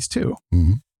between these two.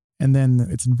 And then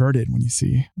it's inverted when you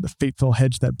see the fateful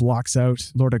hedge that blocks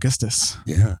out Lord Augustus.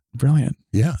 Yeah. Brilliant.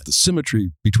 Yeah. The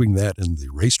symmetry between that and the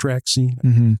racetrack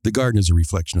scene. The garden is a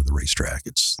reflection of the racetrack.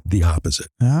 It's the opposite.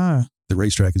 The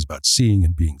racetrack is about seeing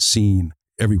and being seen.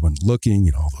 Everyone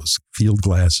looking, all those field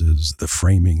glasses, the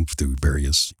framing through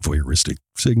various voyeuristic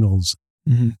signals.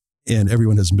 And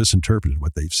everyone has misinterpreted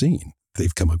what they've seen.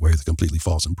 They've come away with a completely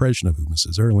false impression of who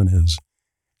Mrs. Erlin is.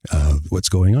 what's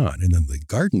going on. And then the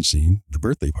garden scene, the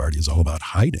birthday party, is all about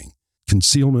hiding.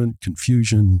 Concealment,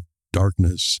 confusion,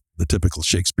 darkness, the typical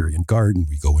Shakespearean garden.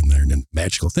 We go in there and then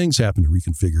magical things happen to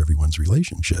reconfigure everyone's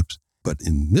relationships. But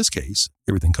in this case,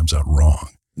 everything comes out wrong.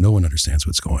 No one understands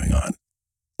what's going on.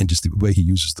 And just the way he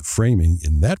uses the framing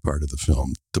in that part of the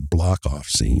film to block off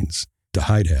scenes, to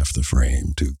hide half the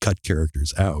frame, to cut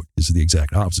characters out, is the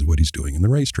exact opposite of what he's doing in the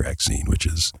racetrack scene, which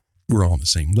is we're all on the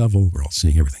same level. We're all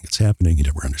seeing everything that's happening,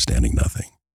 and we're understanding nothing.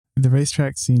 The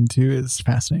racetrack scene, too, is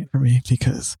fascinating for me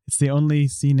because it's the only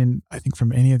scene in, I think,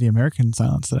 from any of the American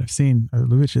silence that I've seen of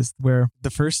Lubitsch's where the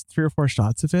first 3 or 4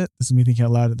 shots of it, this is me thinking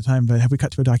out loud at the time, but have we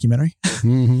cut to a documentary?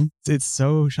 Mm-hmm. It's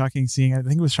so shocking seeing, I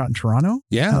think it was shot in Toronto.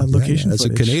 Yeah. Location As a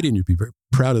Canadian, you'd be very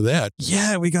proud of that.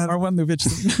 Yeah, we got our one Lubitsch.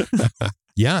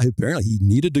 Yeah, apparently he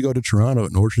needed to go to Toronto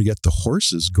in order to get the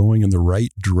horses going in the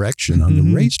right direction on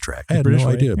the racetrack. I had no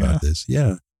idea about this.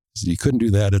 Yeah. So you couldn't do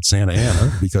that at Santa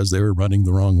Ana because they were running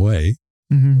the wrong way.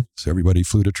 Mm-hmm. So everybody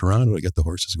flew to Toronto to get the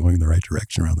horses going in the right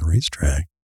direction around the racetrack.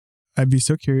 I'd be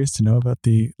so curious to know about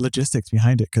the logistics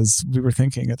behind it because we were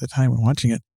thinking at the time when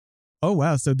watching it, oh,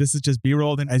 wow, so this is just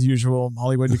B-rolled, and as usual,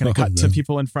 Hollywood, you're going to cut to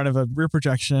people in front of a rear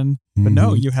projection. But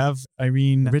no, you have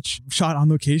Irene Rich shot on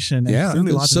location. And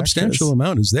a substantial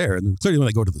amount is there. And clearly when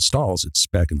I go to the stalls, it's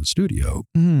back in the studio.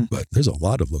 Mm-hmm. But there's a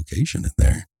lot of location in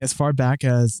there. As far back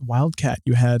as Wildcat,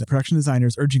 you had production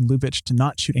designers urging Lubitsch to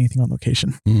not shoot anything on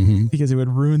location because it would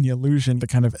ruin the illusion, the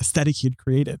kind of aesthetic he had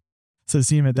created. So to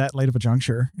see him at that late of a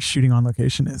juncture shooting on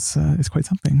location is quite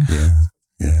something.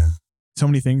 Yeah. So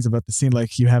many things about the scene,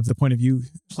 like you have the point of view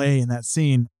play in that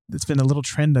scene. It's been a little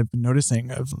trend I've been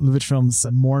noticing of Lubitsch films.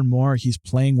 More and more, he's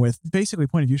playing with basically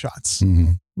point of view shots.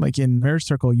 Mm-hmm. Like in Marriage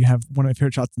Circle, you have one of my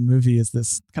favorite shots in the movie is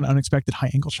this kind of unexpected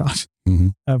high angle shot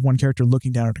of one character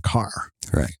looking down at a car.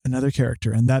 Right. Another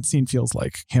character. And that scene feels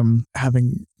like him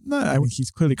having, he's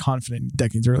clearly confident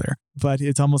decades earlier, but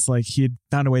it's almost like he had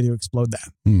found a way to explode that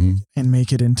and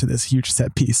make it into this huge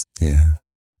set piece. Yeah.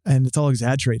 And it's all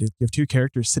exaggerated. You have 2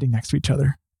 characters sitting next to each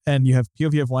other and you have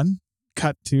POV of one,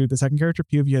 cut to the second character,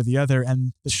 POV of the other,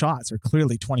 and the shots are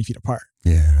clearly 20 feet apart.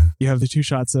 Yeah. You have the 2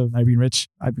 shots of Irene Rich.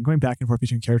 I've been going back and forth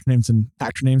between character names and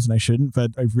actor names, and I shouldn't,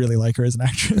 but I really like her as an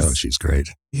actress. Oh, she's great.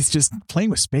 He's just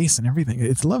playing with space and everything.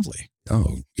 It's lovely.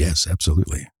 Oh, yes,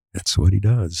 absolutely. That's what he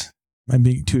does. I'm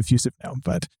being too effusive now,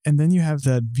 and then you have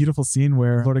that beautiful scene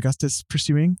where Lord Augustus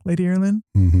pursuing Lady Erlyn.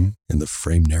 Mm-hmm. And the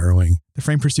frame narrowing. The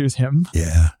frame pursues him.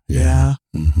 Yeah.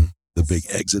 Mm-hmm. The big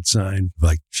exit sign,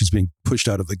 like she's being pushed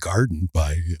out of the garden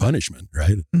by punishment,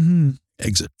 right? Mm-hmm.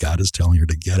 Exit. God is telling her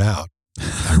to get out.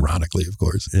 Ironically, of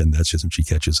course. And that's just when she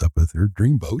catches up with her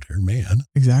dreamboat, her man.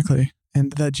 Exactly.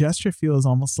 And that gesture feels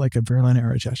almost like a Berlin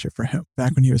era gesture for him.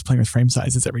 Back when he was playing with frame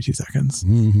sizes every 2 seconds.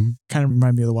 Mm-hmm. Kind of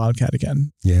remind me of the Wildcat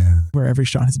again. Yeah. Where every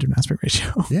shot has a different aspect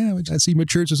ratio. Yeah. As he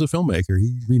matures as a filmmaker,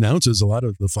 he renounces a lot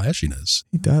of the flashiness.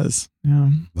 He does.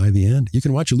 Yeah. By the end, you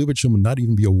can watch a Lubitsch film and not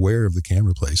even be aware of the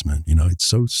camera placement. You know, it's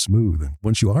so smooth. And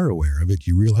once you are aware of it,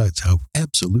 you realize how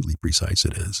absolutely precise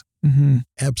it is. Mm-hmm.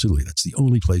 Absolutely. That's the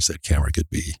only place that camera could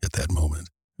be at that moment.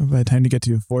 By the time you get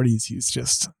to 40s, he's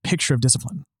just a picture of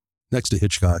discipline. Next to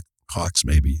Hitchcock, Hawks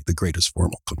may be the greatest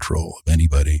formal control of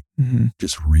anybody. Mm-hmm.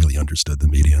 Just really understood the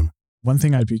medium. One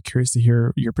thing I'd be curious to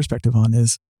hear your perspective on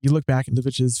is you look back at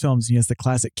Lubitsch's films and he has the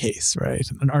classic case, right?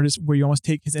 An artist where you almost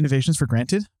take his innovations for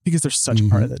granted because they're such a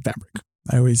part of that fabric.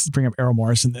 I always bring up Errol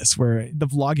Morris in this, where the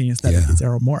vlogging aesthetic is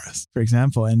Errol Morris, for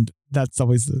example, and that's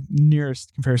always the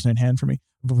nearest comparison in hand for me.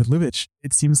 But with Lubitsch,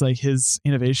 it seems like his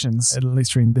innovations, at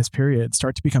least during this period,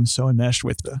 start to become so enmeshed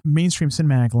with the mainstream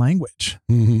cinematic language.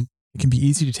 Mm-hmm. It can be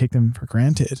easy to take them for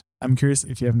granted. I'm curious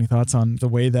if you have any thoughts on the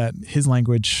way that his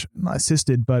language not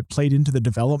assisted, but played into the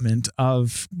development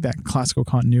of that classical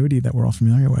continuity that we're all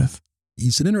familiar with.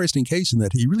 He's an interesting case in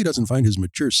that he really doesn't find his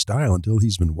mature style until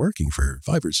he's been working for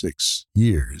 5 or 6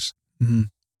 years. Mm-hmm.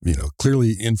 You know,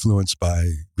 clearly influenced by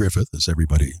Griffith, as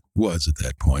everybody was at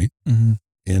that point,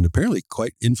 and apparently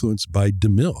quite influenced by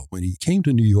DeMille when he came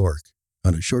to New York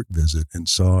on a short visit and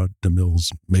saw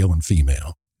DeMille's Male and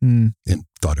Female. And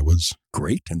thought it was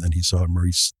great. And then he saw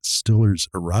Maurice Stiller's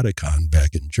Eroticon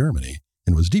back in Germany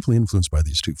and was deeply influenced by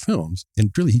these 2 films. And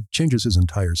really, he changes his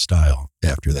entire style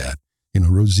after that. You know,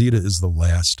 Rosita is the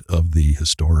last of the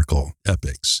historical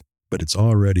epics, but it's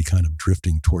already kind of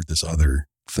drifting toward this other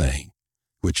thing,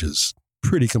 which is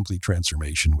pretty complete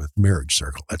transformation with Marriage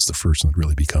Circle. That's the first one that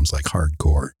really becomes like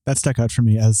hardcore. That stuck out for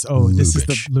me as, this is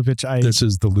the Lubitsch. This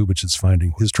is the Lubitsch is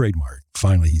finding his trademark.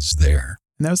 Finally, he's there.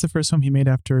 And that was the first film he made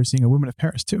after seeing A Woman of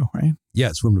Paris too, right?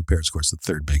 Yes, Woman of Paris, of course, the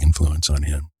third big influence on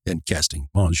him, and casting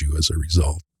Monjou as a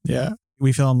result. Yeah,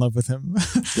 we fell in love with him.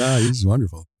 Yeah, he's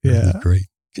wonderful. Yeah, great.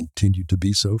 continued to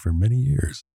be so for many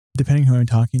years. Depending who I'm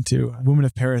talking to, Woman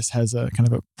of Paris has a kind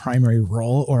of a primary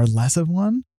role or less of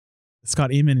one.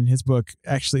 Scott Eamon in his book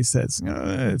actually says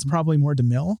it's probably more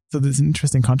DeMille. So there's an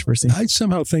interesting controversy. I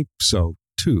somehow think so,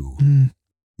 too.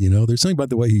 There's something about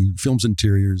the way he films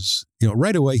interiors.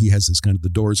 Right away he has this kind of the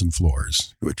doors and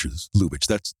floors, which is Lubitsch.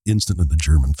 That's instant in the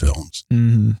German films.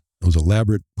 Mm-hmm. Those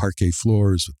elaborate parquet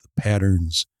floors with the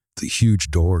patterns, the huge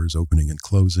doors opening and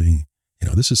closing.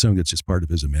 This is something that's just part of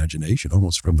his imagination,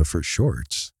 almost from the first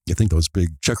shorts. I think those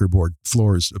big checkerboard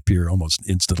floors appear almost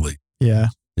instantly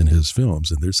in his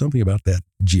films. And there's something about that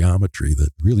geometry that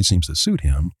really seems to suit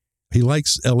him. He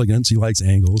likes elegance, he likes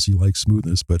angles, he likes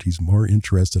smoothness, but he's more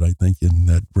interested, I think, in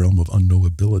that realm of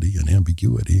unknowability and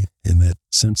ambiguity, in that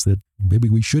sense that maybe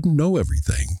we shouldn't know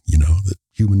everything, that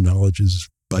human knowledge is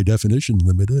by definition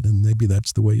limited, and maybe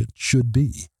that's the way it should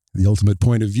be. The ultimate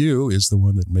point of view is the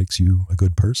one that makes you a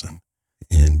good person.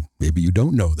 And maybe you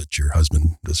don't know that your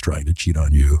husband is trying to cheat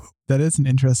on you. That is an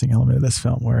interesting element of this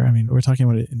film where, we're talking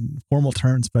about it in formal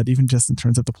terms, but even just in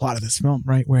terms of the plot of this film,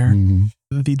 right? Where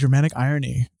the dramatic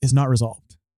irony is not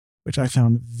resolved, which I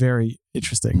found very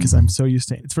interesting because I'm so used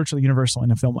to it. It's virtually universal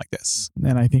in a film like this.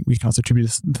 And I think we can also attribute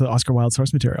this to the Oscar Wilde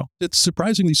source material. It's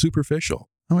surprisingly superficial.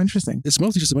 Oh, interesting. It's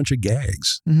mostly just a bunch of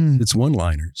gags. It's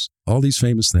one-liners, all these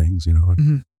famous things,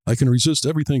 I can resist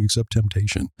everything except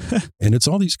temptation. And it's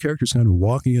all these characters kind of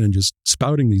walking in and just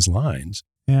spouting these lines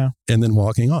and then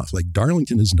walking off. Like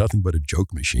Darlington is nothing but a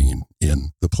joke machine in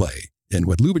the play. And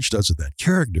what Lubitsch does with that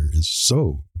character is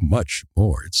so much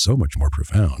more. It's so much more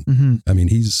profound.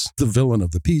 He's the villain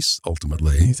of the piece,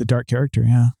 ultimately. He's a dark character,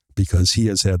 because he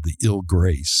has had the ill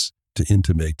grace to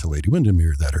intimate to Lady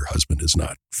Windermere that her husband is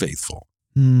not faithful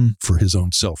for his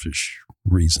own selfish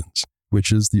reasons,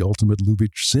 which is the ultimate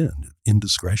Lubitsch sin,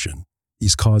 indiscretion.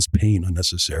 He's caused pain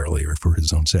unnecessarily or for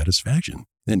his own satisfaction.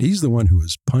 And he's the one who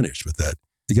is punished with that.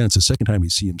 Again, it's the second time we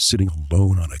see him sitting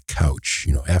alone on a couch,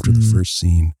 after the first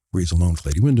scene where he's alone with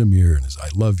Lady Windermere and his I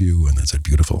love you. And there's that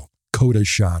beautiful coda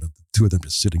shot of the two of them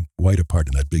just sitting wide apart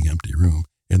in that big empty room.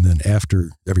 And then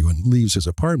after everyone leaves his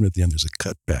apartment at the end, there's a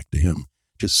cut back to him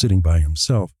just sitting by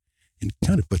himself and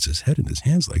kind of puts his head in his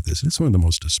hands like this. And it's one of the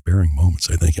most despairing moments,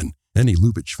 I think, in any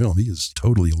Lubitsch film. He is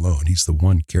totally alone. He's the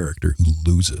one character who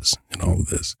loses in all of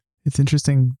this. It's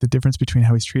interesting the difference between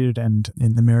how he's treated and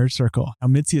in The Marriage Circle. How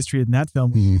Mitzi is treated in that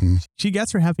film. She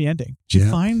gets her happy ending. She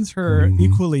finds her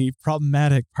equally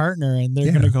problematic partner and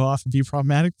they're going to go off and be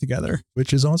problematic together.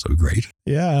 Which is also great.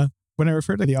 Yeah. When I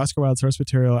refer to the Oscar Wilde source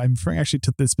material, I'm referring actually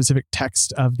to the specific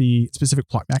text of the specific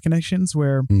plot machinations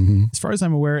where, as far as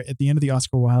I'm aware, at the end of the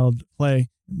Oscar Wilde play,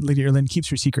 Lady Erlynne keeps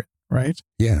her secret, right?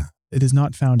 Yeah. It is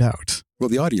not found out. Well,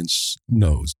 the audience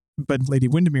knows. But Lady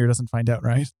Windermere doesn't find out,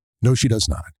 right? No, she does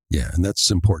not. Yeah, and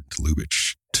that's important to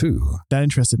Lubitsch, too. That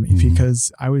interested me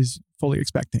because I was fully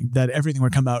expecting that everything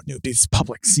would come out and it would be this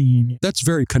public scene. That's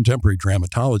very contemporary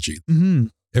dramatology.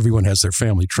 Everyone has their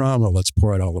family trauma. Let's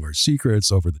pour out all of our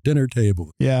secrets over the dinner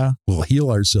table. Yeah. We'll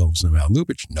heal ourselves somehow.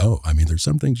 Lubitsch, no. There's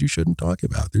some things you shouldn't talk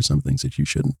about. There's some things that you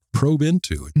shouldn't probe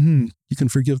into. You can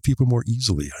forgive people more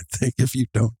easily, I think, if you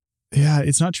don't. Yeah,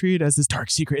 it's not treated as this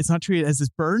dark secret. It's not treated as this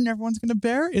burden everyone's going to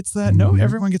bear. It's that, no,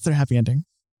 everyone gets their happy ending.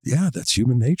 Yeah, that's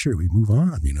human nature. We move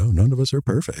on. None of us are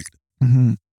perfect.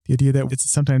 The idea that it's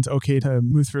sometimes okay to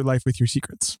move through life with your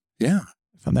secrets. Yeah.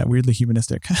 I found that weirdly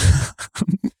humanistic.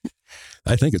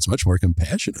 I think it's much more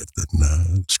compassionate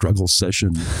than struggle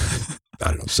session. I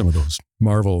don't know, some of those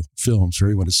Marvel films where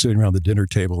everyone is sitting around the dinner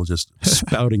table just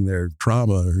spouting their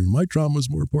trauma. My trauma is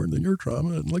more important than your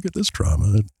trauma. And look at this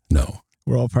trauma. No.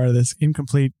 We're all part of this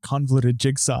incomplete, convoluted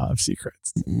jigsaw of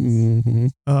secrets.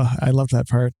 Oh, I love that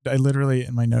part. I literally,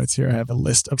 in my notes here, I have a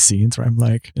list of scenes where I'm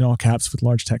like, in all caps with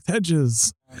large text,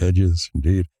 hedges. Hedges,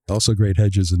 indeed. Also great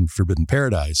hedges in Forbidden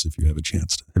Paradise, if you have a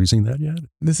chance to. Have you seen that yet?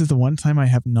 This is the one time I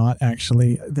have not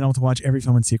actually been able to watch every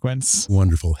film in sequence.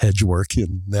 Wonderful hedge work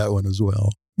in that one as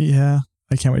well. Yeah,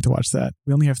 I can't wait to watch that.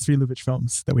 We only have 3 Lubitsch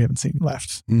films that we haven't seen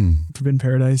left. Forbidden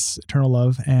Paradise, Eternal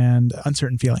Love, and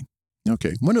Uncertain Feeling.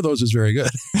 Okay, one of those is very good.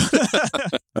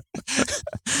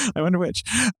 I wonder which.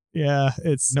 Yeah,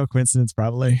 it's no coincidence,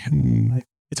 probably.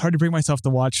 It's hard to bring myself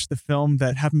to watch the film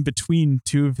that happened between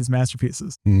 2 of his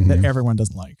masterpieces that everyone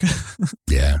doesn't like.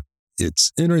 Yeah,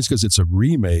 it's interesting because it's a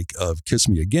remake of Kiss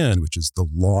Me Again, which is the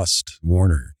lost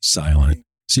Warner silent.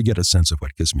 So you get a sense of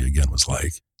what Kiss Me Again was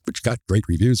like, which got great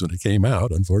reviews when it came out.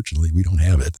 Unfortunately, we don't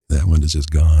have it. That one is just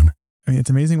gone.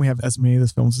 It's amazing we have as many of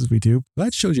those films as we do.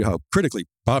 That shows you how critically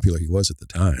popular he was at the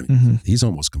time. He's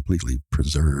almost completely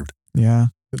preserved. Yeah.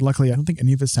 But luckily, I don't think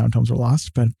any of his sound films were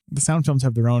lost, but the sound films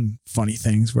have their own funny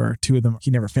things where 2 of them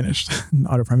he never finished.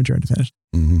 Otto Preminger had to finish.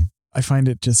 I find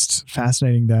it just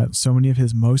fascinating that so many of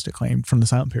his most acclaimed from the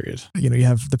silent period, you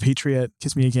have The Patriot,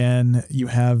 Kiss Me Again, you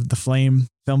have The Flame,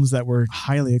 films that were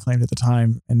highly acclaimed at the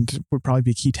time and would probably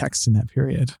be key texts in that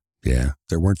period. Yeah,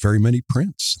 there weren't very many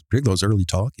prints. Particularly those early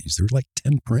talkies. There were like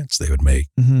 10 prints they would make.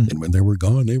 Mm-hmm. And when they were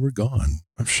gone, they were gone.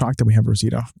 I'm shocked that we have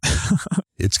Rosita.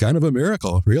 It's kind of a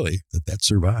miracle, really, that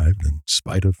survived. In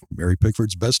spite of Mary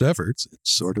Pickford's best efforts, it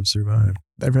sort of survived.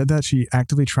 I read that she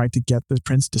actively tried to get the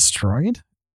prints destroyed.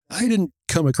 I didn't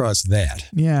come across that.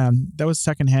 Yeah, that was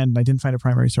secondhand. I didn't find a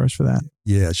primary source for that.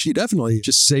 Yeah, she definitely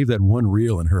just saved that one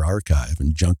reel in her archive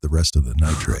and junked the rest of the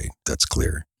nitrate. That's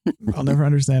clear. I'll never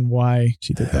understand why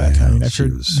she did that. I mean, I've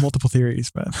heard multiple theories,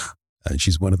 but... And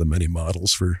she's one of the many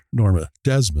models for Norma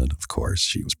Desmond, of course.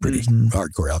 She was pretty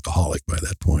hardcore alcoholic by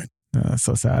that point. That's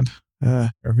so sad. I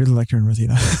really liked her in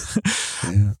Rosita.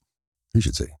 Yeah. You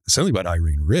should say something about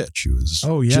Irene Rich, who was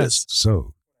just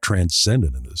so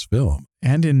transcendent in this film.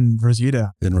 And in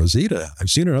Rosita. In Rosita, I've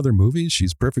seen her in other movies.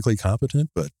 She's perfectly competent,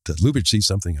 but Lubitsch sees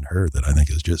something in her that I think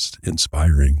is just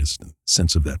inspiring, just a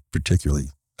sense of that particularly,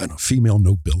 female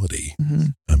nobility. Mm-hmm.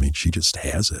 I mean, she just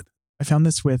has it. I found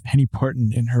this with Henny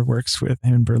Porten in her works with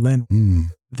him in Berlin.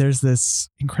 There's this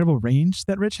incredible range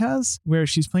that Rich has where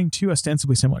she's playing two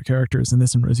ostensibly similar characters in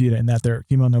this and Rosita in that they're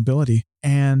female nobility.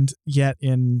 And yet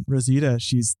in Rosita,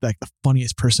 she's like the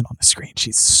funniest person on the screen.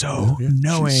 She's so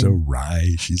knowing. She's so wry.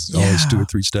 She's always 2 or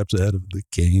 3 steps ahead of the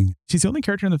king. She's the only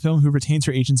character in the film who retains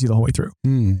her agency the whole way through.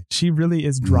 She really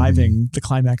is driving the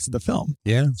climax of the film.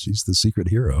 Yeah, she's the secret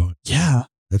hero. Yeah.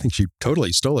 I think she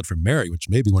totally stole it from Mary, which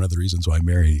may be one of the reasons why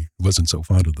Mary wasn't so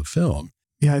fond of the film.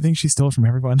 Yeah, I think she stole it from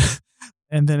everyone.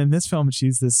 And then in this film,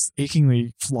 she's this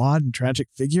achingly flawed and tragic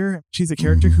figure. She's a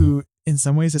character who, in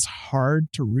some ways, is hard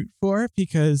to root for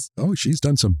because... Oh, she's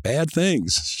done some bad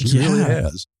things. She really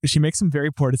has. She makes some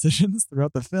very poor decisions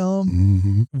throughout the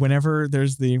film. Whenever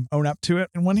there's the own up to it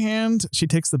in one hand, she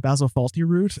takes the Basil Fawlty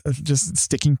route of just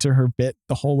sticking to her bit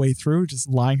the whole way through, just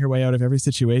lying her way out of every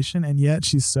situation. And yet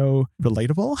she's so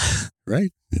relatable.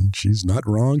 Right. And she's not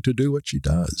wrong to do what she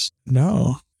does.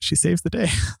 No. She saves the day.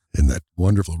 And that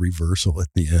wonderful reversal at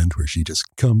the end where she just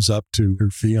comes up to her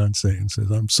fiancé and says,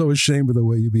 "I'm so ashamed of the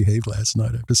way you behaved last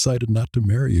night. I've decided not to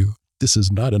marry you." This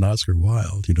is not an Oscar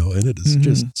Wilde, and it is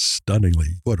just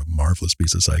stunningly, what a marvelous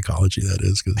piece of psychology that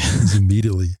is, because he's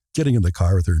immediately getting in the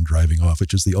car with her and driving off,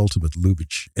 which is the ultimate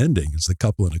Lubitsch ending. It's the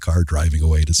couple in a car driving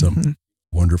away to some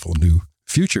wonderful new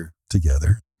future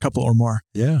together. Couple or more.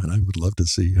 Yeah, and I would love to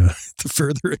see the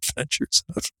further adventures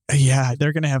of. Yeah,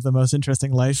 they're going to have the most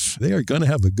interesting life. They are going to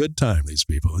have a good time, these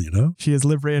people, She has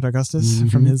liberated Augustus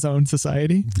from his own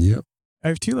society. Yep. I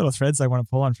have 2 little threads I want to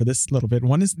pull on for this little bit.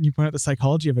 One is you point out the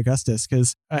psychology of Augustus,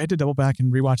 because I had to double back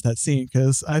and rewatch that scene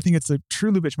because I think it's a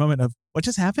true Lubitsch moment of what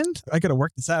just happened? I got to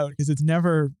work this out because it's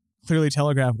never clearly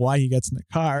telegraphed why he gets in the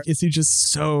car. Is he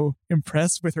just so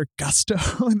impressed with her gusto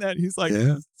that he's like,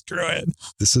 screw it.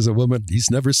 This is a woman, he's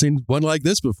never seen one like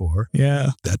this before.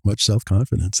 Yeah. That much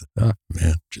self-confidence. Oh,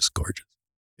 man, just gorgeous.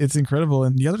 It's incredible.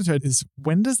 And the other thread is,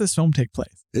 when does this film take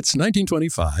place? It's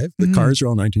 1925. The cars are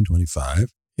all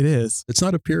 1925. It is. It's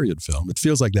not a period film. It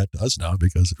feels like that to us now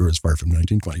because we're as far from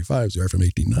 1925 as we are from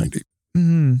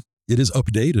 1890. It is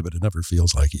updated, but it never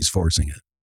feels like he's forcing it.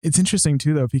 It's interesting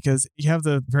too, though, because you have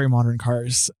the very modern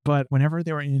cars, but whenever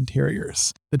they were in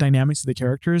interiors, the dynamics of the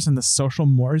characters and the social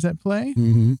mores at play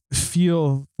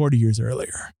feel 40 years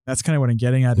earlier. That's kind of what I'm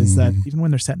getting at, is that even when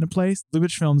they're set in a place,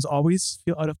 Lubitsch films always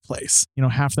feel out of place.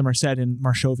 Half of them are set in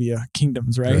Marshovia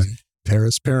kingdoms, right?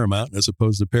 Paris Paramount as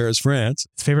opposed to Paris, France.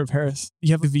 It's favorite Paris.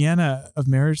 You have the Vienna of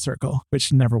Marriage Circle,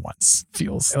 which never once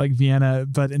feels like Vienna.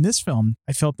 But in this film,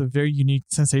 I felt the very unique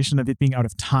sensation of it being out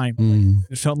of time.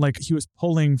 It felt like he was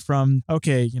pulling from,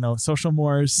 social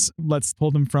mores, let's pull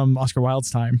them from Oscar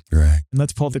Wilde's time. Right. And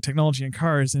let's pull the technology in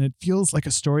cars. And it feels like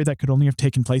a story that could only have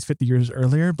taken place 50 years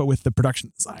earlier, but with the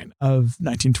production design of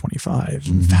 1925.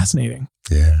 Fascinating.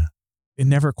 Yeah. It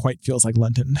never quite feels like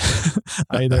London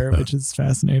either, which is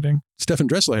fascinating. Stefan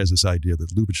Dressler has this idea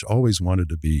that Lubitsch always wanted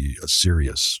to be a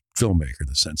serious filmmaker in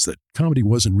the sense that comedy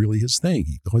wasn't really his thing.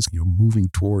 He was, moving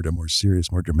toward a more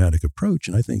serious, more dramatic approach.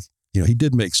 And I think, he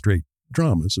did make straight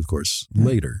dramas, of course,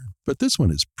 later. But this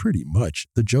one is pretty much,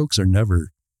 the jokes are never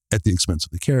at the expense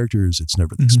of the characters. It's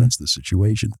never at the expense of the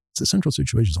situation. The central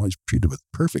situation is always treated with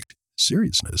perfect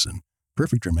seriousness and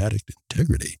perfect dramatic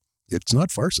integrity. It's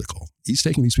not farcical. He's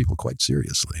taking these people quite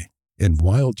seriously. And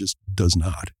Wilde just does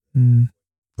not.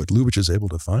 But Lubitsch is able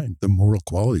to find the moral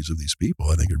qualities of these people.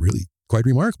 I think are really quite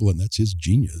remarkable. And that's his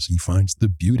genius. He finds the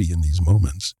beauty in these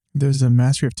moments. There's a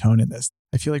mastery of tone in this.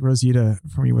 I feel like Rosita,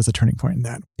 for me, was a turning point in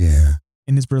that. Yeah.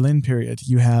 in his Berlin period,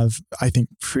 you have, I think,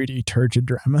 pretty turgid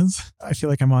dramas. I feel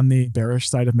like I'm on the bearish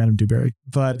side of Madame Dubarry.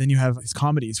 But then you have his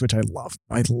comedies, which I love.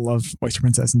 I love Oyster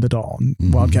Princess and The Doll and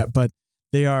Wildcat, but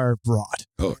they are broad.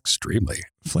 Oh, extremely.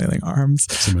 Flailing arms.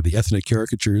 Some of the ethnic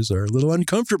caricatures are a little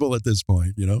uncomfortable at this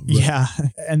point, you know? But yeah.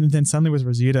 And then suddenly with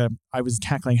Rosita, I was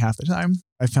cackling half the time.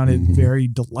 I found it very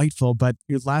delightful, but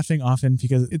you're laughing often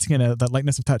because it's again that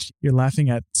lightness of touch. You're laughing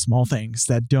at small things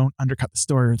that don't undercut the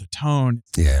story or the tone.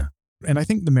 Yeah. And I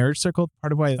think the Marriage Circle,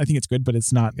 part of why I think it's good, but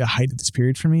it's not a height of this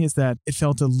period for me, is that it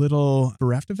felt a little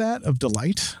bereft of that, of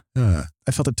delight. I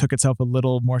felt it took itself a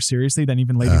little more seriously than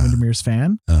even Lady Windermere's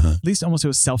Fan. At least almost it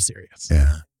was self-serious.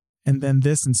 Yeah. And then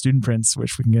this and Student Prince,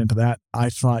 which we can get into that, I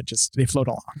thought just, they float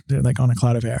along. They're like on a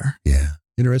cloud of air. Yeah.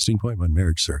 Interesting point about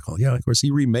Marriage Circle. Yeah, of course,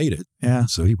 he remade it. Yeah.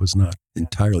 So he was not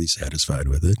entirely satisfied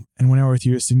with it. And When Hour With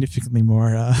You is significantly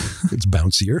more... it's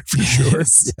bouncier, for sure.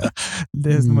 Yes. Yeah.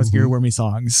 There's the most earwormy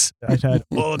songs. I've had,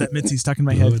 That Mitzi stuck in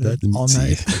my head all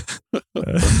night.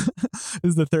 This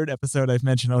is the third episode I've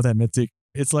mentioned, That Mitzi.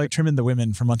 It's like Trimming the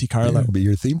Women from Monte Carlo. Yeah, it'll be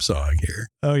your theme song here.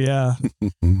 Oh, yeah.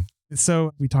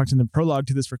 So we talked in the prologue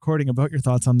to this recording about your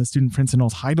thoughts on the Student Prince in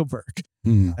Old Heidelberg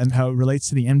and how it relates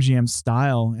to the MGM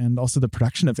style and also the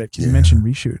production of it, because you mentioned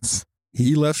reshoots.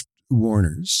 He left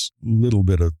Warner's little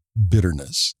bit of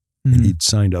bitterness, and he'd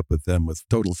signed up with them with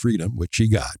total freedom, which he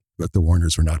got, but the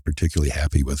Warners were not particularly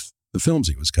happy with the films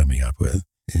he was coming up with.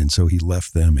 And so he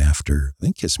left them after, I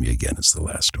think Kiss Me Again is the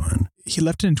last one. He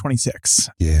left it in 26.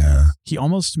 Yeah. He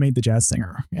almost made The Jazz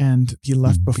Singer, and he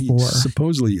left before. He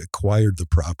supposedly acquired the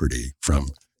property from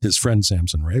his friend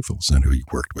Samson Rafelson, who he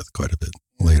worked with quite a bit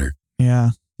later. Yeah.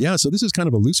 Yeah, so this is kind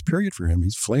of a loose period for him.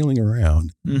 He's flailing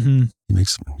around. Mm-hmm. He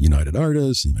makes United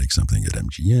Artists, he makes something at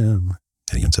MGM,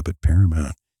 and he ends up at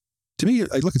Paramount. To me,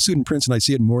 I look at Student Prince and I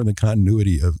see it more in the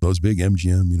continuity of those big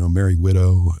MGM, Merry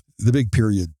Widow, the big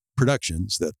period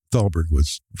productions that Thalberg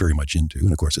was very much into.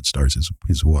 And of course, it stars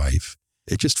his wife.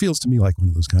 It just feels to me like one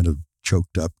of those kind of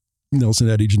choked up Nelson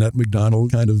Eddy, Jeanette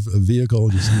MacDonald kind of a vehicle,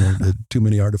 just too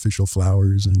many artificial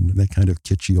flowers and that kind of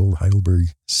kitschy old Heidelberg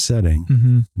setting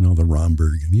and all the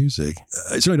Romberg music.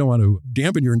 I certainly don't want to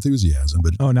dampen your enthusiasm,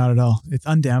 but... Oh, not at all. It's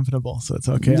undampenable, so it's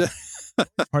okay.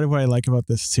 Part of what I like about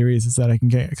this series is that I can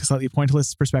get a slightly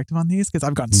pointillist perspective on these, because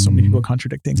I've gotten so many people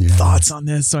contradicting thoughts on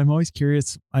this. So I'm always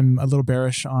curious. I'm a little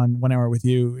bearish on 1 Hour With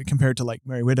You compared to like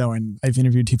Merry Widow. And I've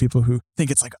interviewed two people who think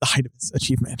it's like the height of its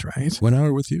achievement, right? 1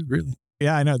 Hour With You, really?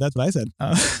 Yeah, I know. That's what I said.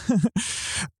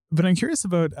 But I'm curious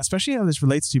about, especially how this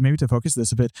relates to, maybe to focus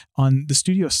this a bit, on the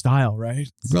studio style, right?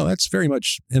 Well, that's very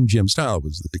much MGM style,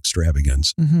 was the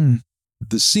extravagance.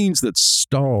 The scenes that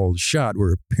Stahl shot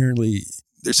were apparently...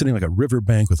 They're sitting like a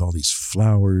riverbank with all these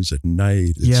flowers at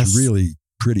night. It's really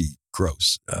pretty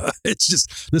gross. It's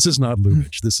just, this is not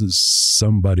Lubitsch. This is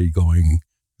somebody going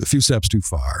a few steps too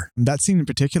far. That scene in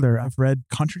particular, I've read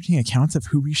contradicting accounts of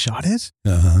who reshot it.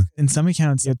 In some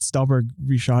accounts, it's Stahlberg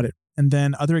reshot it. And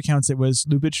then other accounts, it was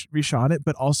Lubitsch reshot it,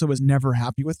 but also was never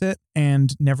happy with it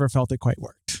and never felt it quite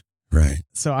worked. Right.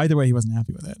 So either way, he wasn't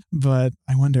happy with it. But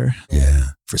I wonder. Yeah.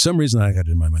 For some reason, I had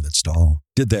it in my mind that Stahl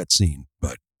did that scene,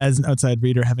 but... As an outside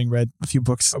reader, having read a few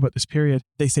books about this period,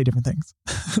 they say different things.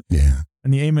 Yeah.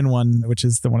 And the Eamon one, which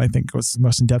is the one I think goes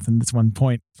most in depth in this one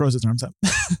point, throws his arms up.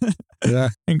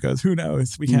 And goes, who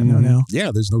knows? We can't know now. Yeah,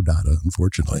 there's no data,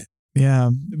 unfortunately. Yeah.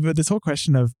 But this whole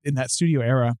question of, in that studio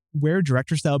era, where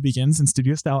director style begins and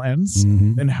studio style ends,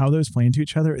 and how those play into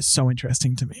each other is so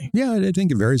interesting to me. Yeah, I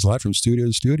think it varies a lot from studio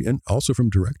to studio and also from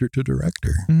director to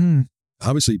director.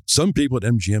 Obviously, some people at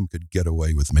MGM could get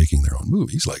away with making their own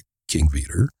movies, like King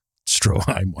Vidor,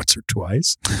 Stroheim once or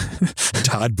twice,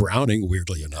 Todd Browning,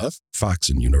 weirdly enough. Fox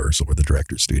and Universal were the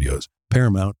director studios.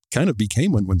 Paramount kind of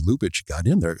became one when Lubitsch got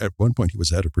in there. At one point, he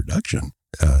was out of production,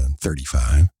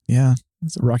 35. Yeah,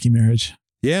 it's a rocky marriage.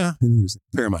 Yeah, and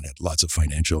Paramount had lots of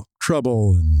financial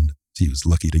trouble, and he was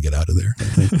lucky to get out of there, I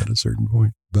think, at a certain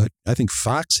point. But I think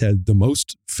Fox had the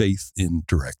most faith in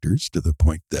directors, to the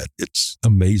point that it's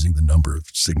amazing the number of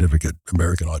significant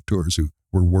American auteurs who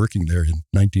were working there in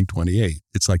 1928.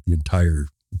 It's like the entire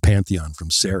pantheon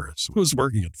from Saris was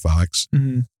working at Fox,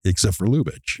 except for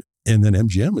Lubitsch. And then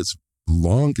MGM is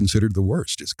long considered the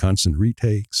worst. Just constant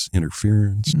retakes,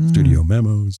 interference, studio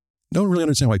memos. Don't really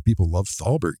understand why people love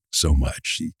Thalberg so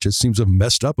much. He just seems to have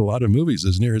messed up a lot of movies,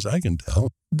 as near as I can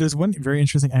tell. There's one very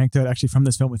interesting anecdote actually from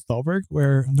this film with Thalberg,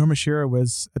 where Norma Shearer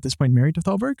was at this point married to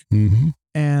Thalberg.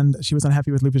 and she was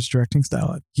unhappy with Lubitsch's directing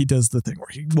style. He does the thing where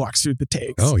he walks through the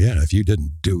takes. Oh, yeah. If you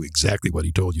didn't do exactly what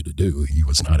he told you to do, he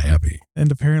was not happy.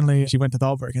 And apparently she went to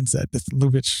Thalberg and said, this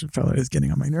Lubitsch fellow is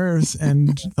getting on my nerves.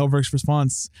 And Thalberg's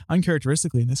response,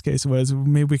 uncharacteristically in this case, was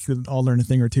maybe we could all learn a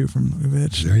thing or two from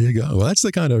Lubitsch. There you go. Well, that's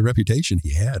the kind of reputation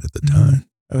he had at the time.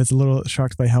 I was a little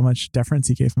shocked by how much deference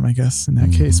he gave him, I guess, in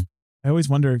that case. I always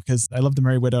wonder, because I love The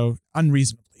Merry Widow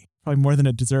unreasonably, probably more than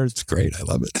it deserves. It's great. I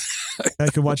love it. I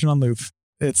could watch it on loop.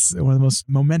 It's one of the most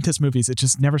momentous movies. It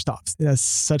just never stops. It has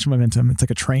such momentum. It's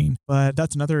like a train. But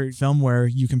that's another film where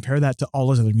you compare that to all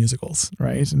his other musicals,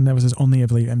 right? And that was his only, I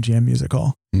believe, MGM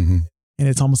musical. Mm-hmm. And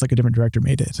it's almost like a different director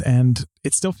made it. And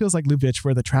it still feels like Lubitsch,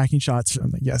 where the tracking shots, I'm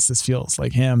like, yes, this feels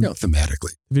like him. No,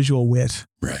 thematically. Visual wit.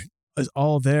 Right. Is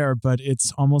all there, but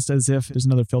it's almost as if there's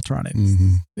another filter on it.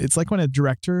 It's like when a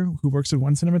director who works with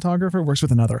one cinematographer works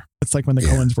with another. It's like when the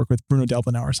Coens work with Bruno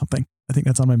Delblanc or something. I think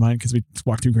that's on my mind because we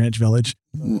walked through Greenwich Village.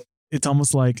 It's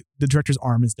almost like the director's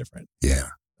arm is different. Yeah.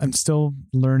 I'm still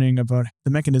learning about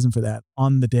the mechanism for that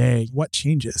on the day. What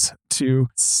changes to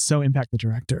so impact the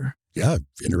director? Yeah,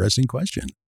 interesting question.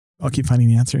 I'll keep finding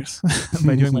the answers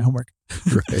by doing my homework.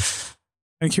 Right.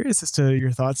 I'm curious as to your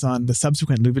thoughts on the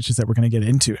subsequent Lubitsch's that we're going to get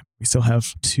into. We still have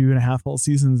 2.5 whole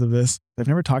seasons of this. I've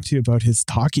never talked to you about his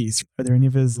talkies. Are there any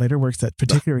of his later works that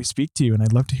particularly speak to you? And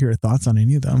I'd love to hear your thoughts on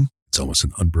any of them. It's almost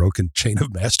an unbroken chain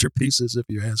of masterpieces, if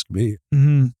you ask me.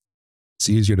 Mm-hmm. It's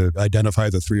easier to identify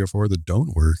the 3 or 4 that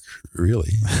don't work,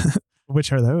 really.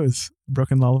 Which are those?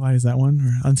 Broken Lullaby, is that one?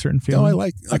 Or Uncertain Feeling? No,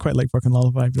 I quite like Broken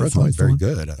Lullaby. Broken Lullaby is very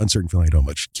good. Uncertain Feeling I don't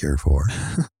much care for.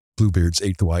 Bluebeard's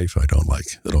Eighth Wife I don't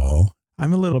like at all.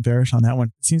 I'm a little bearish on that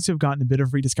one. It seems to have gotten a bit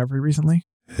of rediscovery recently.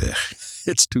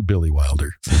 It's too Billy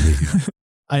Wilder for me.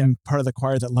 I am part of the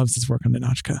choir that loves his work on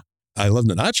Ninotchka. I love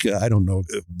Ninotchka. I don't know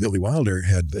if Billy Wilder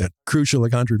had that crucial a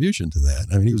contribution to that.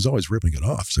 I mean, he was always ripping it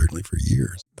off, certainly for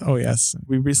years. Oh, yes.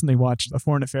 We recently watched A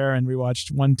Foreign Affair and we watched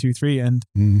 1, 2, 3, and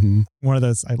one of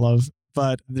those I love.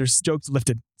 But there's jokes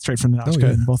lifted straight from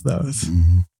Ninotchka in both of those.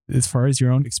 As far as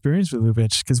your own experience with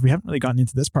Lubitsch, because we haven't really gotten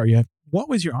into this part yet, what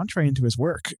was your entree into his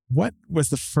work? What was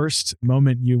the first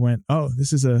moment you went, oh,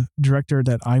 this is a director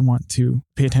that I want to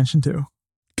pay attention to?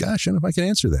 Gosh, I don't know if I can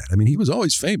answer that. I mean, he was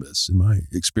always famous in my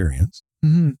experience.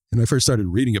 And when I first started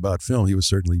reading about film, he was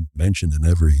certainly mentioned in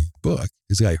every book.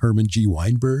 This guy, Herman G.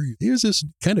 Weinberg, he was this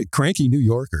kind of cranky New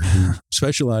Yorker who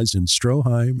specialized in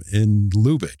Stroheim and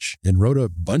Lubitsch and wrote a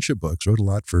bunch of books, wrote a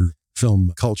lot for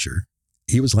film culture.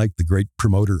 He was like the great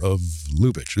promoter of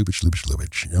Lubitsch,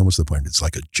 almost to the point it's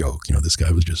like a joke. You know, this guy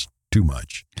was just too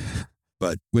much.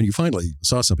 But when you finally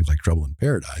saw something like Trouble in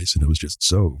Paradise, and it was just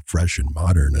so fresh and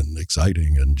modern and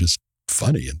exciting and just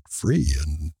funny and free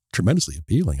and tremendously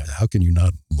appealing, how can you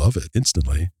not love it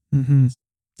instantly?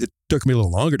 It took me a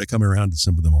little longer to come around to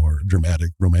some of the more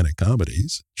dramatic romantic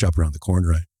comedies. Shop Around the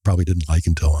Corner, I probably didn't like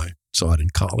until I saw it in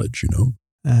college, you know.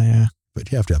 Yeah. But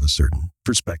you have to have a certain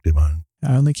perspective on.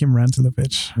 I only came around to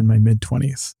Lubitsch in my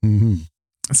mid-20s.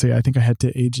 So yeah, I think I had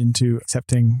to age into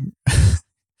accepting.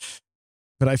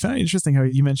 But I found it interesting how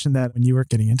you mentioned that when you were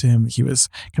getting into him, he was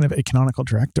kind of a canonical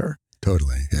director.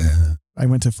 Totally, yeah. I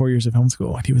went to 4 years of film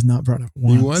school and he was not brought up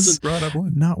once. He wasn't brought up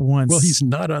once? Not once. Well, he's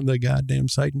not on the goddamn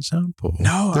Sight and Sound poll.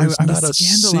 No, There's I not was a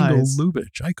single scandalized.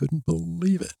 Lubitsch. I couldn't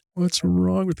believe it. What's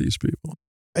wrong with these people?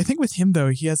 I think with him, though,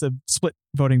 he has a split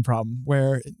voting problem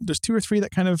where there's 2 or 3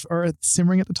 that kind of are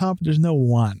simmering at the top, but there's no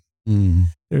one.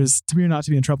 There's To Be or Not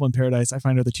to Be in Trouble in Paradise, I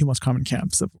find are the 2 most common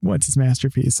camps of what's his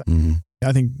masterpiece.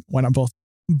 I think why not both?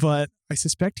 But I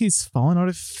suspect he's fallen out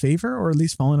of favor, or at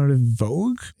least fallen out of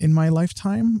vogue in my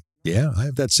lifetime. Yeah, I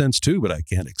have that sense too, but I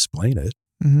can't explain it.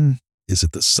 Is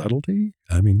it the subtlety?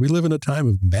 I mean, we live in a time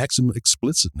of maximum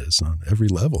explicitness on every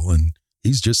level, and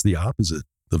he's just the opposite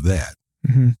of that.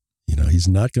 You know, he's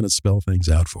not going to spell things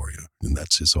out for you, and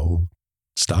that's his whole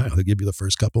style. He'll give you the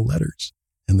first couple letters,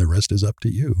 and the rest is up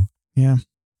to you. Yeah.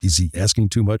 Is he asking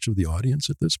too much of the audience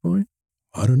at this point?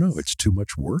 I don't know. It's too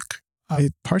much work. I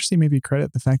partially maybe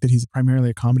credit the fact that he's primarily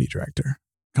a comedy director.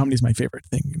 Comedy is my favorite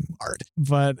thing in art.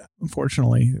 But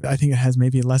unfortunately, I think it has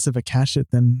maybe less of a cachet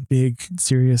than big,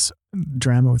 serious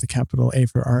drama with a capital A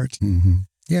for art.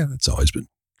 Yeah, that's always been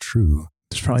true.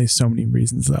 There's probably so many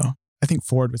reasons, though. I think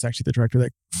Ford was actually the director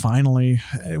that finally,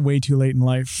 way too late in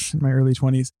life, in my early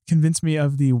 20s, convinced me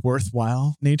of the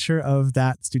worthwhile nature of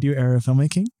that studio era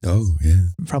filmmaking. Oh, yeah.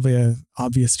 Probably an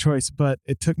obvious choice, but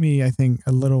it took me, I think,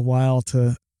 a little while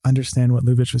to understand what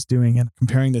Lubitsch was doing, and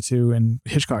comparing the two, and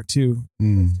Hitchcock too,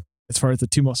 as far as the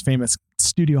 2 most famous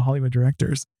studio Hollywood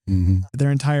directors. Their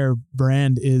entire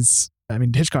brand is, I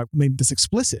mean, Hitchcock made this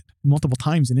explicit multiple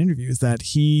times in interviews that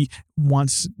he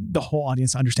wants the whole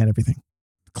audience to understand everything.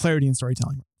 Clarity in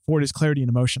storytelling. Ford is clarity and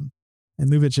emotion.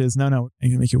 And Lubitsch is, no, I'm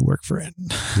going to make you work for it.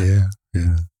 Yeah.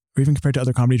 Or even compared to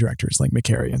other comedy directors like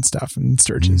McCary and stuff and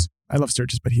Sturges. I love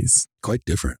Sturges, but he's... Quite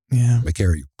different. Yeah.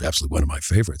 McCary, absolutely one of my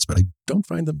favorites, but I don't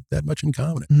find them that much in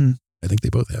common. Mm-hmm. I think they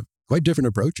both have quite different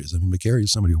approaches. I mean, McCary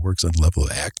is somebody who works on the level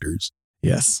of actors.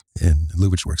 Yes. And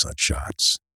Lubitsch works on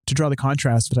shots. To draw the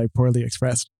contrast that I poorly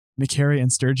expressed, McCary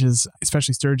and Sturges,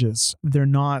 especially Sturges, they're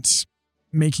not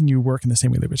making you work in the same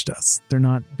way Lubitsch does. They're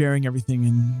not bearing everything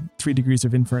in 3 degrees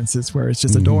of inferences where it's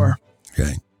just a door.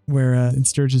 Okay. Where in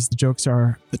Sturges, the jokes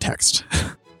are the text.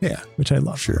 Yeah. Which I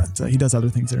love. Sure. But, he does other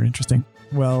things that are interesting.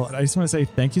 Well, I just want to say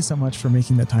thank you so much for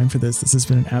making the time for this. This has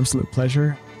been an absolute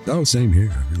pleasure. Oh, same here.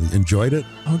 I really enjoyed it.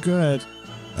 Oh, good.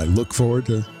 I look forward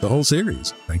to the whole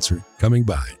series. Thanks for coming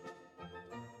by.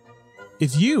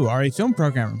 If you are a film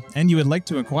programmer and you would like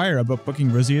to inquire about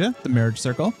booking Rosita, The Marriage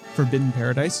Circle, Forbidden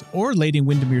Paradise, or Lady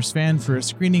Windermere's Fan for a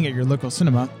screening at your local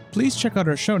cinema, please check out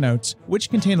our show notes, which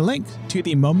contain a link to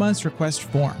the MoMA's request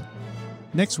form.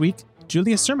 Next week,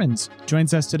 Julia Sermons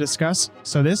joins us to discuss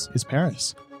So This Is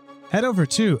Paris. Head over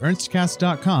to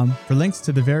ernstcast.com for links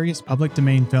to the various public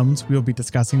domain films we will be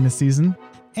discussing this season,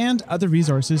 and other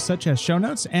resources such as show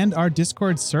notes and our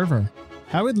Discord server.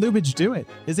 How Would Lubitsch Do It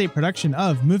is a production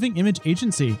of Moving Image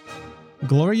Agency.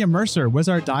 Gloria Mercer was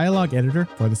our dialogue editor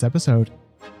for this episode.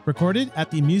 Recorded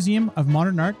at the Museum of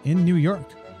Modern Art in New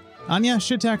York. Anya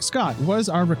Shitak-Scott was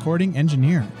our recording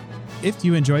engineer. If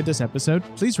you enjoyed this episode,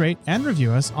 please rate and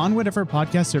review us on whatever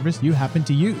podcast service you happen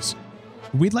to use.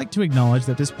 We'd like to acknowledge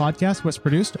that this podcast was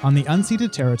produced on the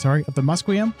unceded territory of the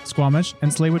Musqueam, Squamish,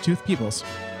 and Tsleil-Waututh peoples.